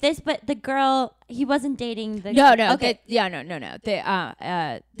 Okay, but the girl, he wasn't dating the No. Okay.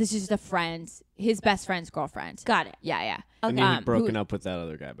 This is just a friend, his best friend's girlfriend. Got it. Yeah. And Okay. then he'd broken up with that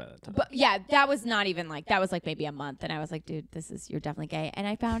other guy by that time. But yeah, that was not even like, that was like maybe a month. And I was like, dude, you're definitely gay.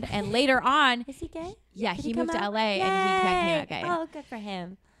 And later on, Is he gay? yeah, Did he come moved to out? LA and he came out gay. Oh, good for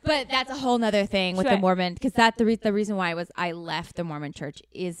him. But that's a whole nother thing with Sure. the Mormon, because the reason why I left the Mormon church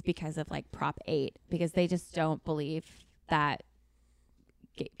is because of like Prop 8, because they just don't believe that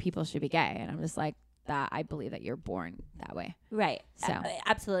people should be gay. And I'm just like, that I believe that you're born that way. Right. So.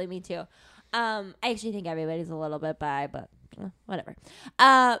 Absolutely, me too. I actually think everybody's a little bit bi, but whatever.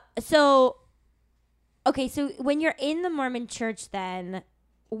 So when you're in the Mormon church, then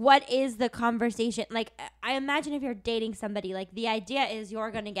what is the conversation? Like, I imagine if you're dating somebody, like the idea is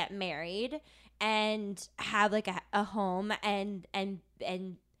you're going to get married and have like a home and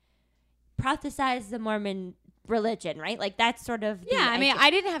prophesize the Mormon religion, right? Like that's sort of the I mean, idea. I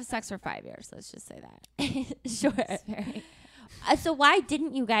didn't have sex for 5 years. Let's just say that. Sure. It's very- So why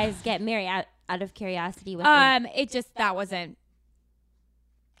didn't you guys get married? out of curiosity? With it just that wasn't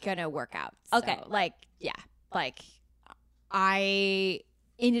gonna work out. Okay. So, like, yeah, like I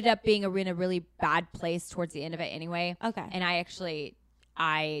ended up being in a really bad place towards the end of it anyway. Okay. And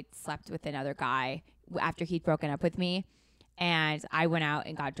I slept with another guy after he'd broken up with me, and I went out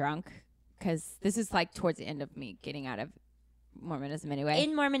and got drunk because this is like towards the end of me getting out of Mormonism anyway.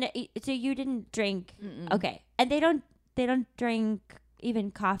 In Mormon, so you didn't drink. Mm-mm. Okay. And they don't drink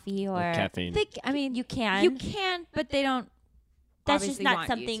even coffee or caffeine. I mean, you can. you can, but they don't. That's just obviously not want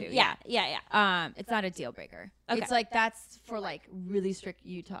something. you to, Yeah. It's not a deal breaker. Okay. It's like that's for like really strict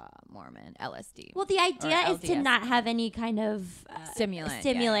Utah Mormon LSD. Well, the idea is to LDS. not have any kind of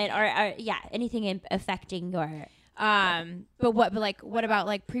Stimulant, or anything affecting your. But what about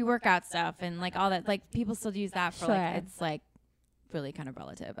like pre-workout stuff and like all that? Like people still use that for Sure. like it's like really kind of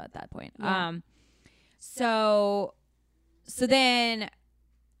relative at that point. Yeah. So then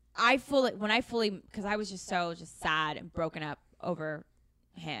when I fully because I was just so sad and broken up over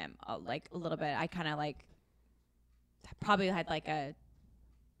him like a little bit. I kind of like probably had like a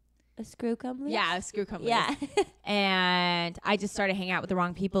screw come loose? a screw come loose. Yeah. And I just started hanging out with the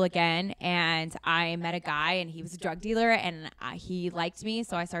wrong people again. And I met a guy, and he was a drug dealer, and he liked me,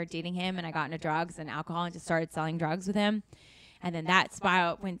 so I started dating him, and I got into drugs and alcohol, and just started selling drugs with him. And then that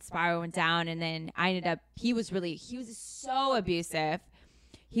spiral went down, and then I ended up. He was so abusive.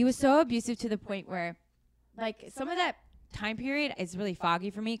 He was so abusive to the point where, like, some of that time period is really foggy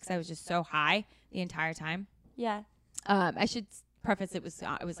for me because I was just so high the entire time. Yeah. I should preface it was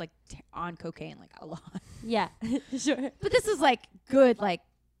like on cocaine like a lot. Yeah. Sure. But this was like good like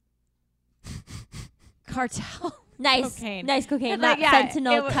cartel Nice. cocaine. Nice cocaine. And, Not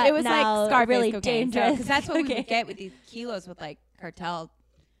fentanyl cut it was now, like Scarface really cocaine dangerous. because that's what we Okay. would get with these kilos with like cartel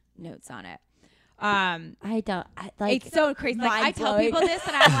notes on it. I don't like. It's so crazy. Like I tell mind-blowing. people this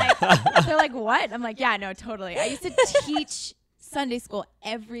and I'm like, they're like, what? I'm like, yeah, no, totally. I used to teach Sunday school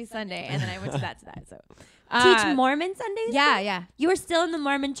every Sunday, and then I went to that. So Teach Mormon Sundays? Yeah, yeah. You were still in the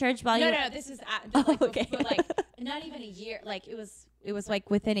Mormon church while you. No, this is okay. But like not even a year. Like it was like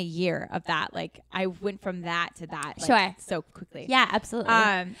within a year of that. Like I went from that to that. Like, Sure. So quickly. Yeah, absolutely.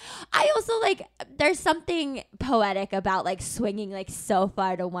 I also like. There's something poetic about like swinging like so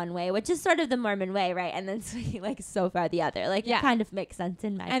far to one way, which is sort of the Mormon way, right? And then swinging like so far the other. Like Yeah. it kind of makes sense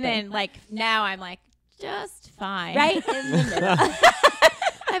in my. And brain. then like now I'm like just fine. right in the middle.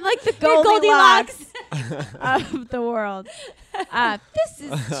 I'm like the You're Goldilocks of the world. This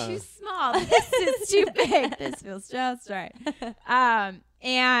is too small. This is too big. This feels just right. I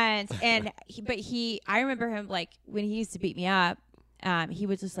remember him like when he used to beat me up. He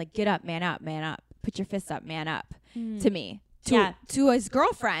would just like get up, man up, put your fists up, man up to me, to his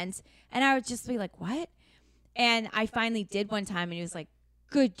girlfriend, and I would just be like, what? And I finally did one time, and he was like,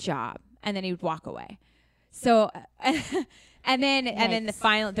 good job, and then he would walk away. So. And then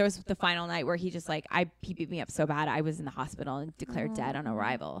there was the final night where he just like he beat me up so bad I was in the hospital and declared dead on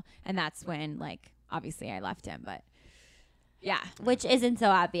arrival, and that's when like obviously I left him, but yeah, Which isn't so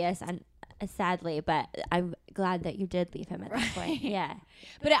obvious, and sadly, but I'm glad that you did leave him at that point. Yeah.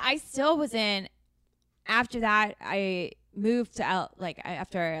 but I still was in. After that, I moved to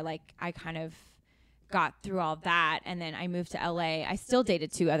after like I kind of got through all that, and then I moved to LA. I still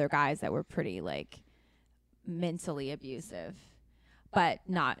dated 2 other guys that were pretty like mentally abusive, but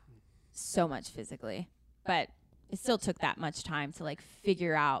not so much physically. But it still took that much time to like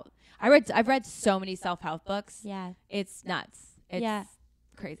figure out. I've read so many self-help books. Yeah. It's nuts. It's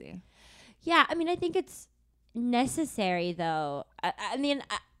crazy. Yeah, I mean, I think it's necessary, though. I mean,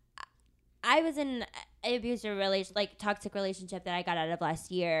 I was in an abusive toxic relationship that I got out of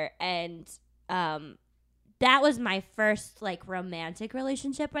last year, and that was my first like romantic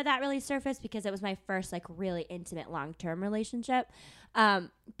relationship where that really surfaced, because it was my first like really intimate long-term relationship.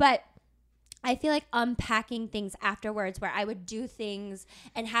 But I feel like unpacking things afterwards, where I would do things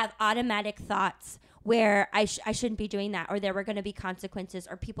and have automatic thoughts where I shouldn't be doing that, or there were going to be consequences,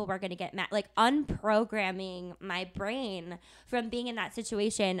 or people were going to get mad. Like unprogramming my brain from being in that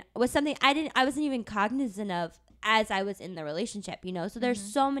situation was something I wasn't even cognizant of as I was in the relationship, you know? So there's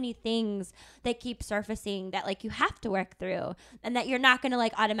so many things that keep surfacing that like you have to work through, and that you're not going to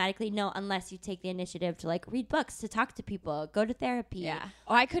like automatically know unless you take the initiative to like read books, to talk to people, go to therapy. Yeah.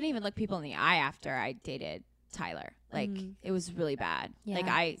 Oh, I couldn't even look people in the eye after I dated Tyler. Like it was really bad. Yeah. Like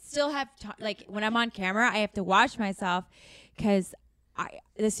I still have like when I'm on camera, I have to watch myself, because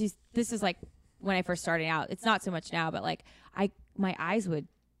this is like when I first started out. It's not so much now, but like my eyes would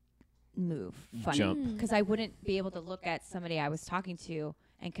move funny Jump. because I wouldn't be able to look at somebody I was talking to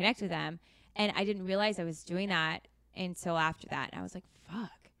and connect with them, and I didn't realize I was doing that until after that, and I was like, fuck.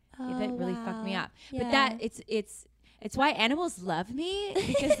 That really fucked me wow. up. Yeah. But that it's why animals love me,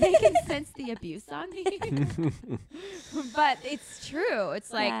 because they can sense the abuse on me. But it's true.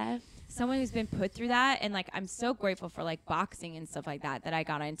 It's like Yeah. someone who's been put through that, and like I'm so grateful for like boxing and stuff like that I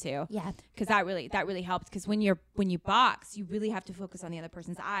got into. Yeah. Because that really helps. Because when you box, you really have to focus on the other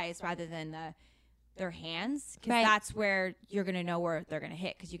person's eyes rather than their hands, because Right. that's where you're gonna know where they're gonna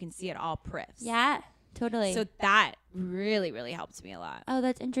hit, because you can see it all periffs. Yeah. Totally. So that really helped me a lot. Oh,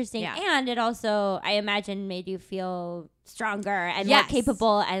 that's interesting. Yeah. And it also, I imagine, made you feel stronger and Yes. more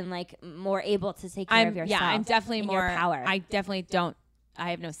capable and like more able to take care of yourself. I'm definitely in more your power. I definitely don't.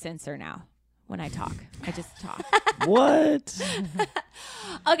 I have no censor now when I talk. I just talk. What?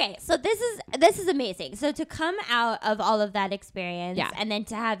 Okay, so this is amazing. So to come out of all of that experience, Yeah. and then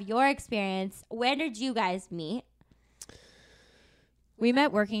to have your experience, where did you guys meet? We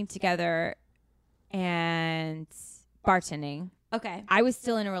met working together and bartending. Okay. I was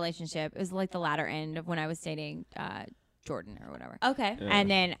still in a relationship. It was like the latter end of when I was dating Jordan or whatever. Okay. Yeah. And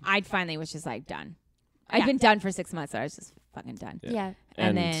then I finally was just like done. I'd Yeah. been done for 6 months. So I was just fucking done. Yeah.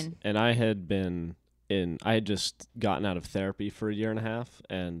 And then- I had been I had just gotten out of therapy for a year and a half,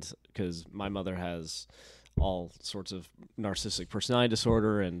 and because my mother has all sorts of narcissistic personality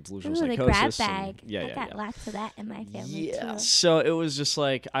disorder and delusional Ooh, the grab psychosis. bag. And, yeah, I yeah, got yeah. lots of that in my family Yeah. too. So it was just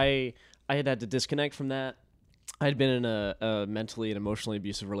like I had to disconnect from that. I had been in a mentally and emotionally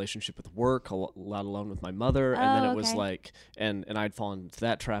abusive relationship with work, a lot alone with my mother, and then Oh, it was okay. like, and I'd fallen into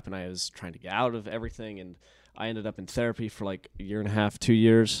that trap, and I was trying to get out of everything, and I ended up in therapy for like a year and a half, 2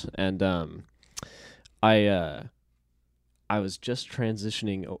 years, and I was just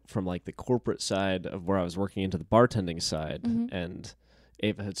transitioning from like the corporate side of where I was working into the bartending side, Mhm. and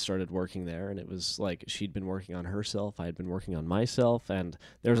Ava had started working there, and it was like she'd been working on herself, I had been working on myself, and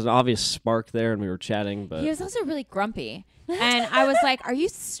there was an obvious spark there, and we were chatting, but He was also really grumpy. And I was like, "Are you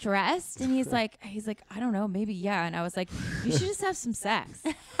stressed?" And he's like, "I don't know, maybe yeah." And I was like, "You should just have some sex."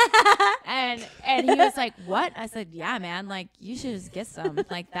 and he was like, "What?" I said, "Yeah, man. Like, you should just get some.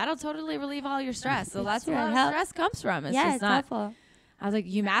 Like, that'll totally relieve all your stress." So that's true. where It all helps. stress comes from. It's Yeah, just it's not. helpful. I was like,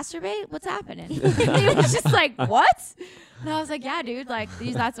 "You masturbate? What's happening?" He was just like, "What?" And I was like, "Yeah, dude. Like,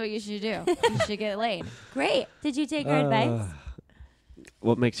 that's what you should do. You should get laid." Great. Did you take her advice?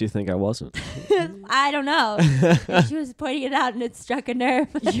 what makes you think I wasn't? I don't know. She was pointing it out and it struck a nerve.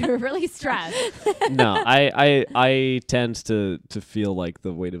 You're really stressed. No, I tend to feel like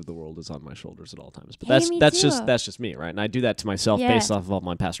the weight of the world is on my shoulders at all times. But Hey, me that's too. just me, right? And I do that to myself Yeah. based off of all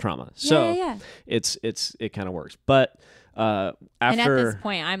my past trauma. So yeah. it kind of works. But And at after this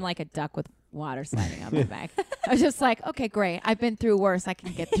point, I'm like a duck with water sliding on my back. I was just like, okay, great. I've been through worse. I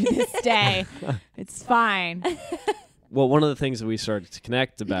can get through this day. It's fine. well, one of the things that we started to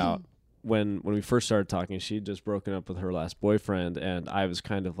connect about when we first started talking, she'd just broken up with her last boyfriend, and I was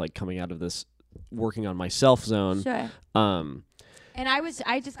kind of like coming out of this working on myself zone. Sure. And I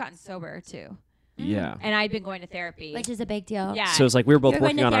just gotten sober too. Yeah. And I'd been going to therapy. Which is a big deal. Yeah. So it's like we were both You're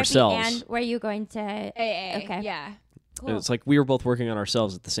going working to on therapy ourselves. And were you going to? AA. Okay. Yeah. Cool. It's like we were both working on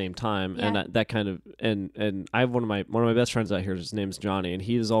ourselves at the same time, and Yeah. that kind of and I have one of my best friends out here. His name's Johnny, and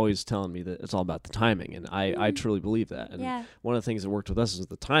he is always telling me that it's all about the timing, and I truly believe that. And Yeah. one of the things that worked with us is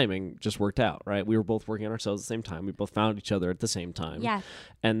the timing just worked out, right? We were both working on ourselves at the same time. We both found each other at the same time. Yeah.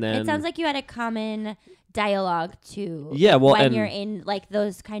 and then It sounds like you had a common dialogue too. Yeah, well, when and- you're in like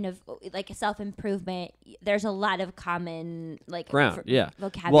those kind of like self improvement, there's a lot of common like ground, yeah.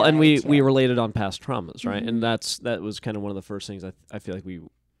 vocabulary. Well, and we too. related on past traumas, right? Mhm. And that was kind of one of the first things I feel like we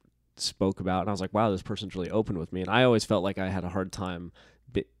spoke about. And I was like, wow, this person's really open with me. And I always felt like I had a hard time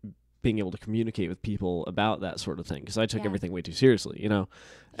being able to communicate with people about that sort of thing because I took Yeah. everything way too seriously, you know.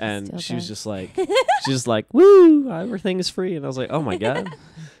 And still she was does. just like, woo, everything is free. And I was like, oh my god.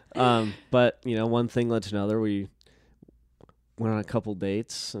 But you know, one thing led to another. We went on a couple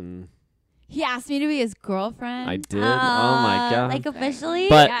dates, and He asked me to be his girlfriend. I did. Oh my god. Like officially.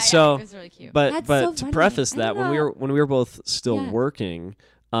 But Yeah, so- it was really cute. But That's but so to funny. preface I that, don't when we were both still Yeah. working,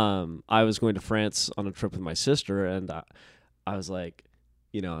 I was going to France on a trip with my sister, and I was like,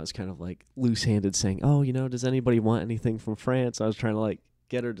 you know, I was kind of like loose-handed saying, oh, you know, does anybody want anything from France? I was trying to like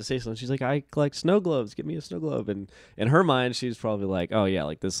get her to say something. She's like, I collect snow globes. Get me a snow globe. And in her mind, she's probably like, oh yeah,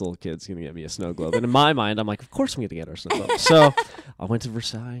 like this little kid's gonna get me a snow globe. And in my mind, I'm like, of course I'm gonna get her a snow globe. So I went to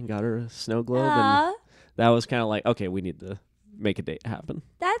Versailles and got her a snow globe, and Aw, that was kind of like, okay, we need to make a date happen.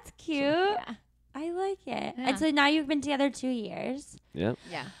 that's cute. yeah. I like it. Yeah. And so now you've been together 2 years. Yeah.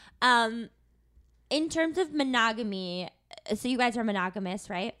 Yeah. In terms of monogamy, so you guys are monogamous,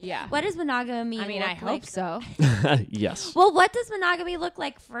 right? Yeah. What does monogamy I mean, look I hope like? so. Yes. Well, what does monogamy look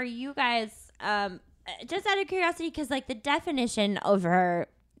like for you guys? Just out of curiosity, because like the definition over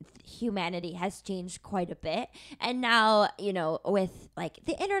humanity has changed quite a bit. And now, you know, with like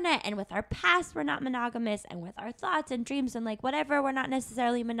the internet and with our past, we're not monogamous, and with our thoughts and dreams and like whatever, we're not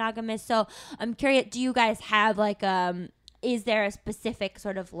necessarily monogamous. So I'm curious, do you guys have like, is there a specific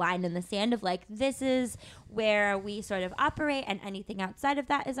sort of line in the sand of like, this is where we sort of operate and anything outside of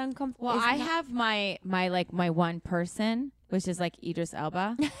that is uncomfortable? Well, I have my one person, which is like Idris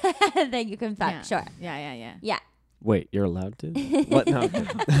Elba. that you can fuck, sure. Yeah. Wait, you're allowed to? What?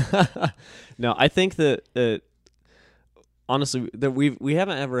 No, no. I think that honestly, that we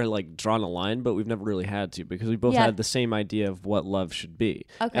haven't ever like drawn a line, but we've never really had to, because we both had the same idea of what love should be.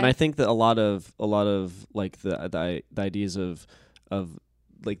 Okay. And I think that a lot of like the ideas of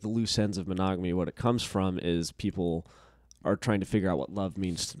like the loose ends of monogamy, what it comes from is people are trying to figure out what love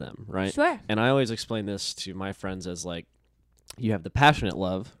means to them, right? Sure. And I always explain this to my friends as like, you have the passionate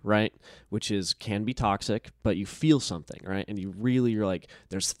love, right? Which can be toxic, but you feel something, right? And you're like,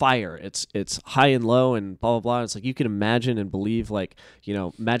 there's fire. It's high and low and blah, blah, blah. It's like, you can imagine and believe, like, you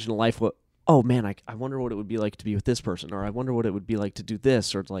know, imagine a life. Oh man, I wonder what it would be like to be with this person, or I wonder what it would be like to do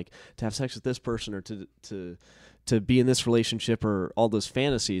this, or like to have sex with this person, or to be in this relationship, or all those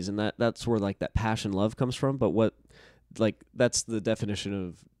fantasies. And that's where like that passion love comes from. But that's the definition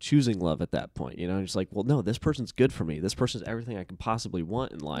of choosing love at that point, you know. It's like, well, no, this person's good for me. This person's everything I can possibly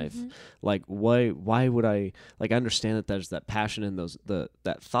want in life. Mm-hmm. Like, why would I, like, I understand that there's that passion in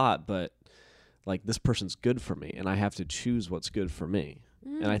that thought, but like, this person's good for me, and I have to choose what's good for me.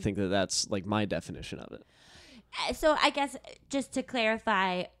 And I think that's like my definition of it. So I guess just to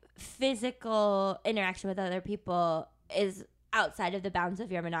clarify, physical interaction with other people is outside of the bounds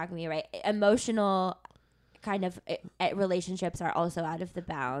of your monogamy, right? Emotional kind of relationships are also out of the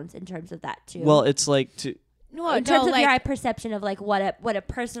bounds in terms of that too. Well, it's like in terms of your perception of like what a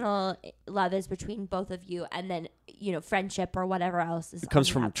personal love is between both of you, and then, you know, friendship or whatever else is. It comes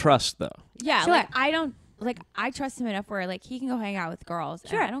from trust, though. Yeah, sure. like I trust him enough where like he can go hang out with girls.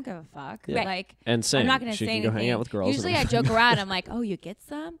 Sure. And I don't give a fuck. Yeah. Right. Like, And same. I'm not gonna she say can go anything. hang out with girls. Usually I joke around. I'm like, oh, you get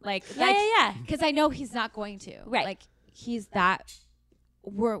some? Like, Yeah. because I know he's not going to. Right. Like, he's that.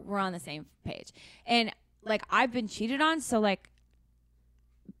 We're on the same page, and like I've been cheated on, so like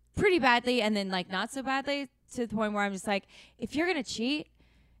pretty badly, and then like not so badly, to the point where I'm just like, if you're gonna cheat,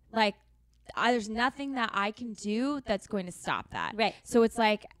 like there's nothing that I can do that's going to stop that. Right. So it's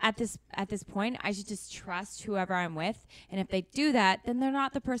like at this point, I should just trust whoever I'm with, and if they do that, then they're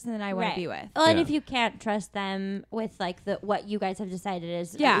not the person that I want to be with. Well, and Yeah. if you can't trust them with like what you guys have decided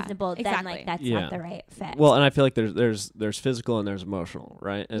is Yeah, reasonable, then exactly. like that's Yeah. not the right fit. Well, and I feel like there's physical and there's emotional,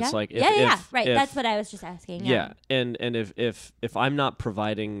 right? And it's like, right. if- That's what I was just asking. Yeah, and if I'm not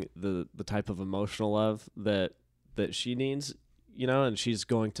providing the type of emotional love that she needs, you know, and she's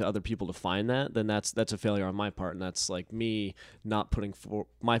going to other people to find that, then that's a failure on my part, and that's like me not putting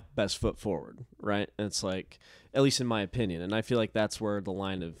my best foot forward, right? And it's like, at least in my opinion, and I feel like that's where the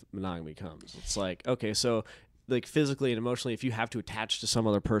line of monogamy comes. It's like, okay, so like physically and emotionally, if you have to attach to some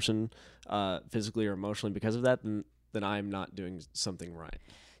other person physically or emotionally because of that, then I'm not doing something right.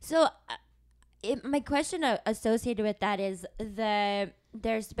 So my question associated with that is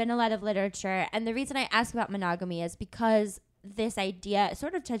there's been a lot of literature, and the reason I ask about monogamy is because this idea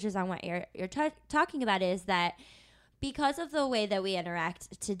sort of touches on what you're talking about, is that because of the way that we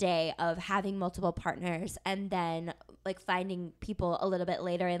interact today of having multiple partners and then like finding people a little bit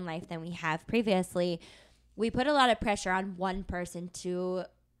later in life than we have previously, we put a lot of pressure on one person to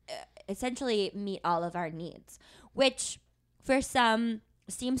essentially meet all of our needs, which for some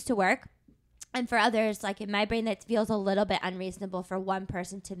seems to work. And for others, like in my brain, that feels a little bit unreasonable for one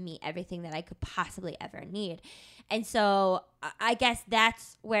person to meet everything that I could possibly ever need. And so I guess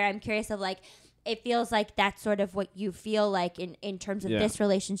that's where I'm curious of like, it feels like that's sort of what you feel like in terms of this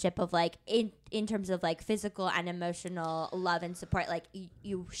relationship of like, in terms of like physical and emotional love and support, like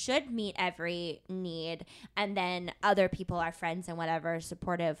you should meet every need, and then other people are friends and whatever,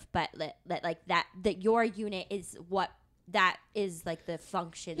 supportive, but that your unit is what that is like the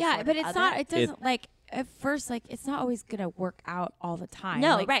function. Yeah, but it's not. It doesn't like at first. Like it's not always gonna work out all the time.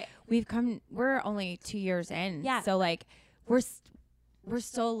 No, like, right. We're only 2 years in. Yeah. So like we're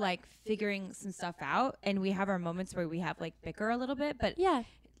still like figuring some stuff out, and we have our moments where we have like bicker a little bit, but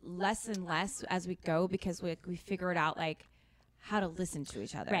less and less as we go, because we figure it out like how to listen to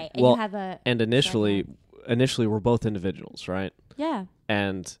each other. Right. And Well, you have and initially we're both individuals, right? Yeah.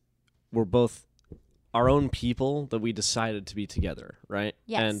 And we're both our own people that we decided to be together, right?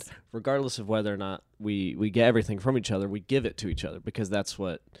 Yes. And regardless of whether or not we get everything from each other, we give it to each other, because that's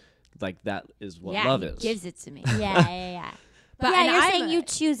what, like, that is what love is. Gives it to me. Yeah. But and you're I'm saying you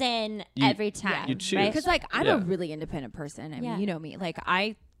choose in every time, you choose. right? Because like I'm Yeah. a really independent person. I mean, Yeah. you know me. Like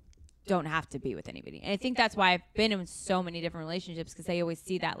I don't have to be with anybody. And I think that's why I've been in so many different relationships, because they always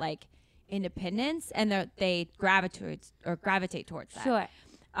see that like independence, and they gravitate towards that. Sure.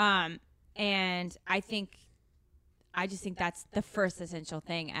 And I just think that's the first essential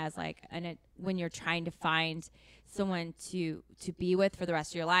thing as like when you're trying to find someone to be with for the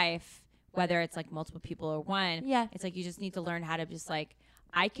rest of your life, whether it's like multiple people or one. Yeah. It's like you just need to learn how to just like,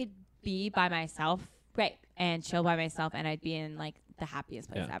 I could be by myself, Right. and chill by myself, and I'd be in like the happiest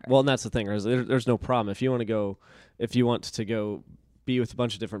place ever. Well, and that's the thing. There's no problem if you want to go be with a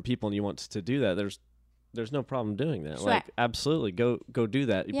bunch of different people and you want to do that. There's no problem doing that. Sure. Like, absolutely, go do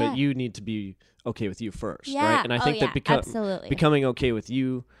that. Yeah. But you need to be okay with you first, Yeah. right? And I think that absolutely. becoming okay with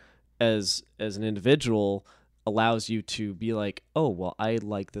you as an individual allows you to be like, oh, well, I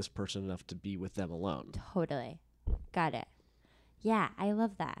like this person enough to be with them alone. Totally. Got it. Yeah, I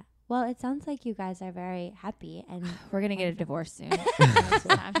love that. Well, it sounds like you guys are very happy, and We're gonna get a divorce soon. That's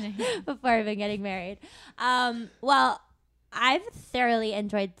what's happening. before even getting married. Well, I've thoroughly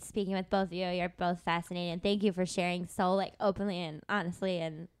enjoyed speaking with both of you. You're both fascinating. Thank you for sharing so like openly and honestly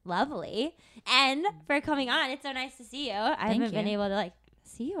and lovely, and for coming on. It's so nice to see you. I haven't been able to like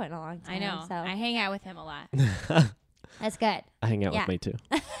see you in a long time. I know. So I hang out with him a lot. that's good. I hang out Yeah. with me too.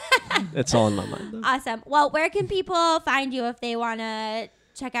 It's all in my mind, though. Awesome. Well, where can people find you if they want to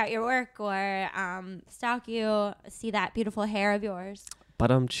check out your work or stalk you, see that beautiful hair of yours? But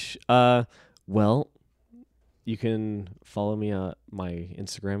well, you can follow me on my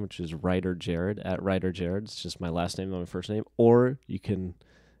Instagram, which is Writer Jared at Writer Jared. It's just my last name and my first name. Or you can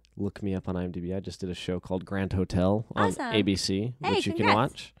look me up on IMDb. I just did a show called Grand Hotel on Awesome. ABC, Hey, which you can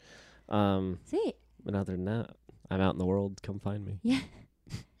congrats. watch. Sweet. And other than that, I'm out in the world. Come find me. Yeah.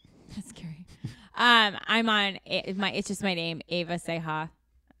 That's scary. I'm on it's just my name, Ava Seha,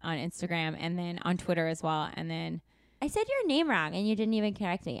 on Instagram, and then on Twitter as well. And then I said your name wrong, and you didn't even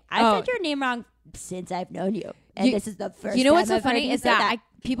correct me. I said your name wrong since I've known you, and this is the first. You know what's time so I've heard funny you is say that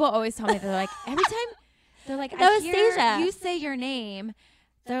people always tell me, they're like, every time they're like, That I was hear Stasia. you say your name,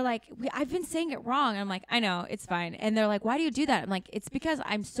 they're like, I've been saying it wrong. I'm like, I know, it's fine. And they're like, why do you do that? I'm like, it's because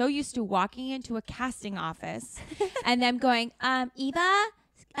I'm so used to walking into a casting office and them going, Eva,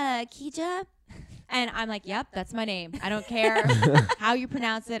 Kija. And I'm like, yep, that's my name. I don't care how you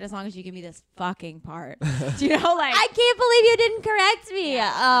pronounce it, as long as you give me this fucking part. Do you know, like, I can't believe you didn't correct me.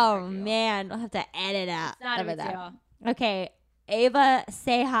 Yeah, Oh man, we'll have to edit out. it's not a some of big that. deal. Okay, Ava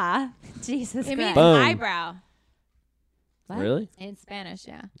Seha. Jesus It means Christ. Boom. eyebrow What? Really? in Spanish,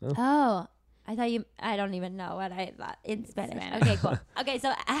 yeah. Oh, I thought you. I don't even know what I thought in Spanish. Spanish. Okay, cool. Okay,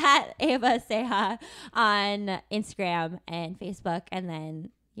 so at Ava Seha on Instagram and Facebook, and then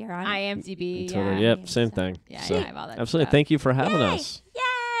you're on IMDb. Twitter. Yeah. Yep, same thing. Yeah, So, I have all that absolutely. stuff. Thank you for having Yay! us.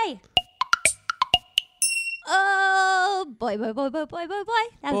 Yay! Oh boy, boy, boy, boy, boy, boy, boy.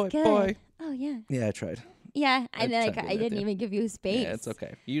 That was good. Boy. Oh yeah, Yeah, I tried. yeah. I And then tried to do I that didn't too. even give you space. Yeah, it's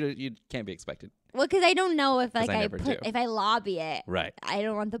okay. You can't be expected. Well, because I don't know if like I I never put do. if I lobby it. Right. I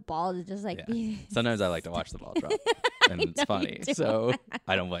don't want the ball to just like Yeah. be Sometimes I like to watch the ball drop, and I it's know funny. you do. So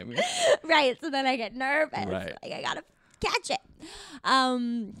I don't blame you. right. So then I get nervous. Right. Like I gotta catch it.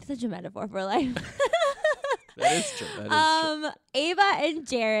 Such a metaphor for life. That is true. That is true. Ava and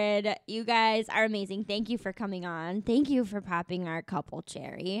Jared, you guys are amazing. Thank you for coming on. Thank you for popping our couple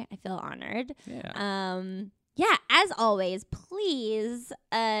cherry. I feel honored. Yeah. Yeah, as always, please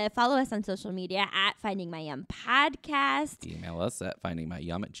follow us on social media at Finding My Yum Podcast. Email us at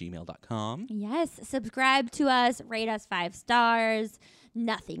findingmyyum@gmail.com. Yes, subscribe to us, rate us 5 stars,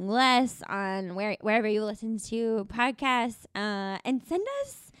 nothing less on wherever you listen to podcasts, and send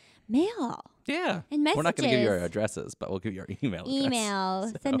us mail. Yeah. And We're not going to give you our messages. addresses, but we'll give you our email address. Email.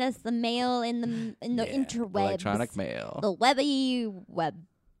 So, Send us the mail in the yeah, interwebs. electronic mail. The webby web.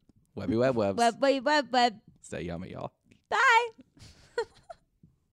 Webby web webs. Web. Stay yummy, y'all. Bye.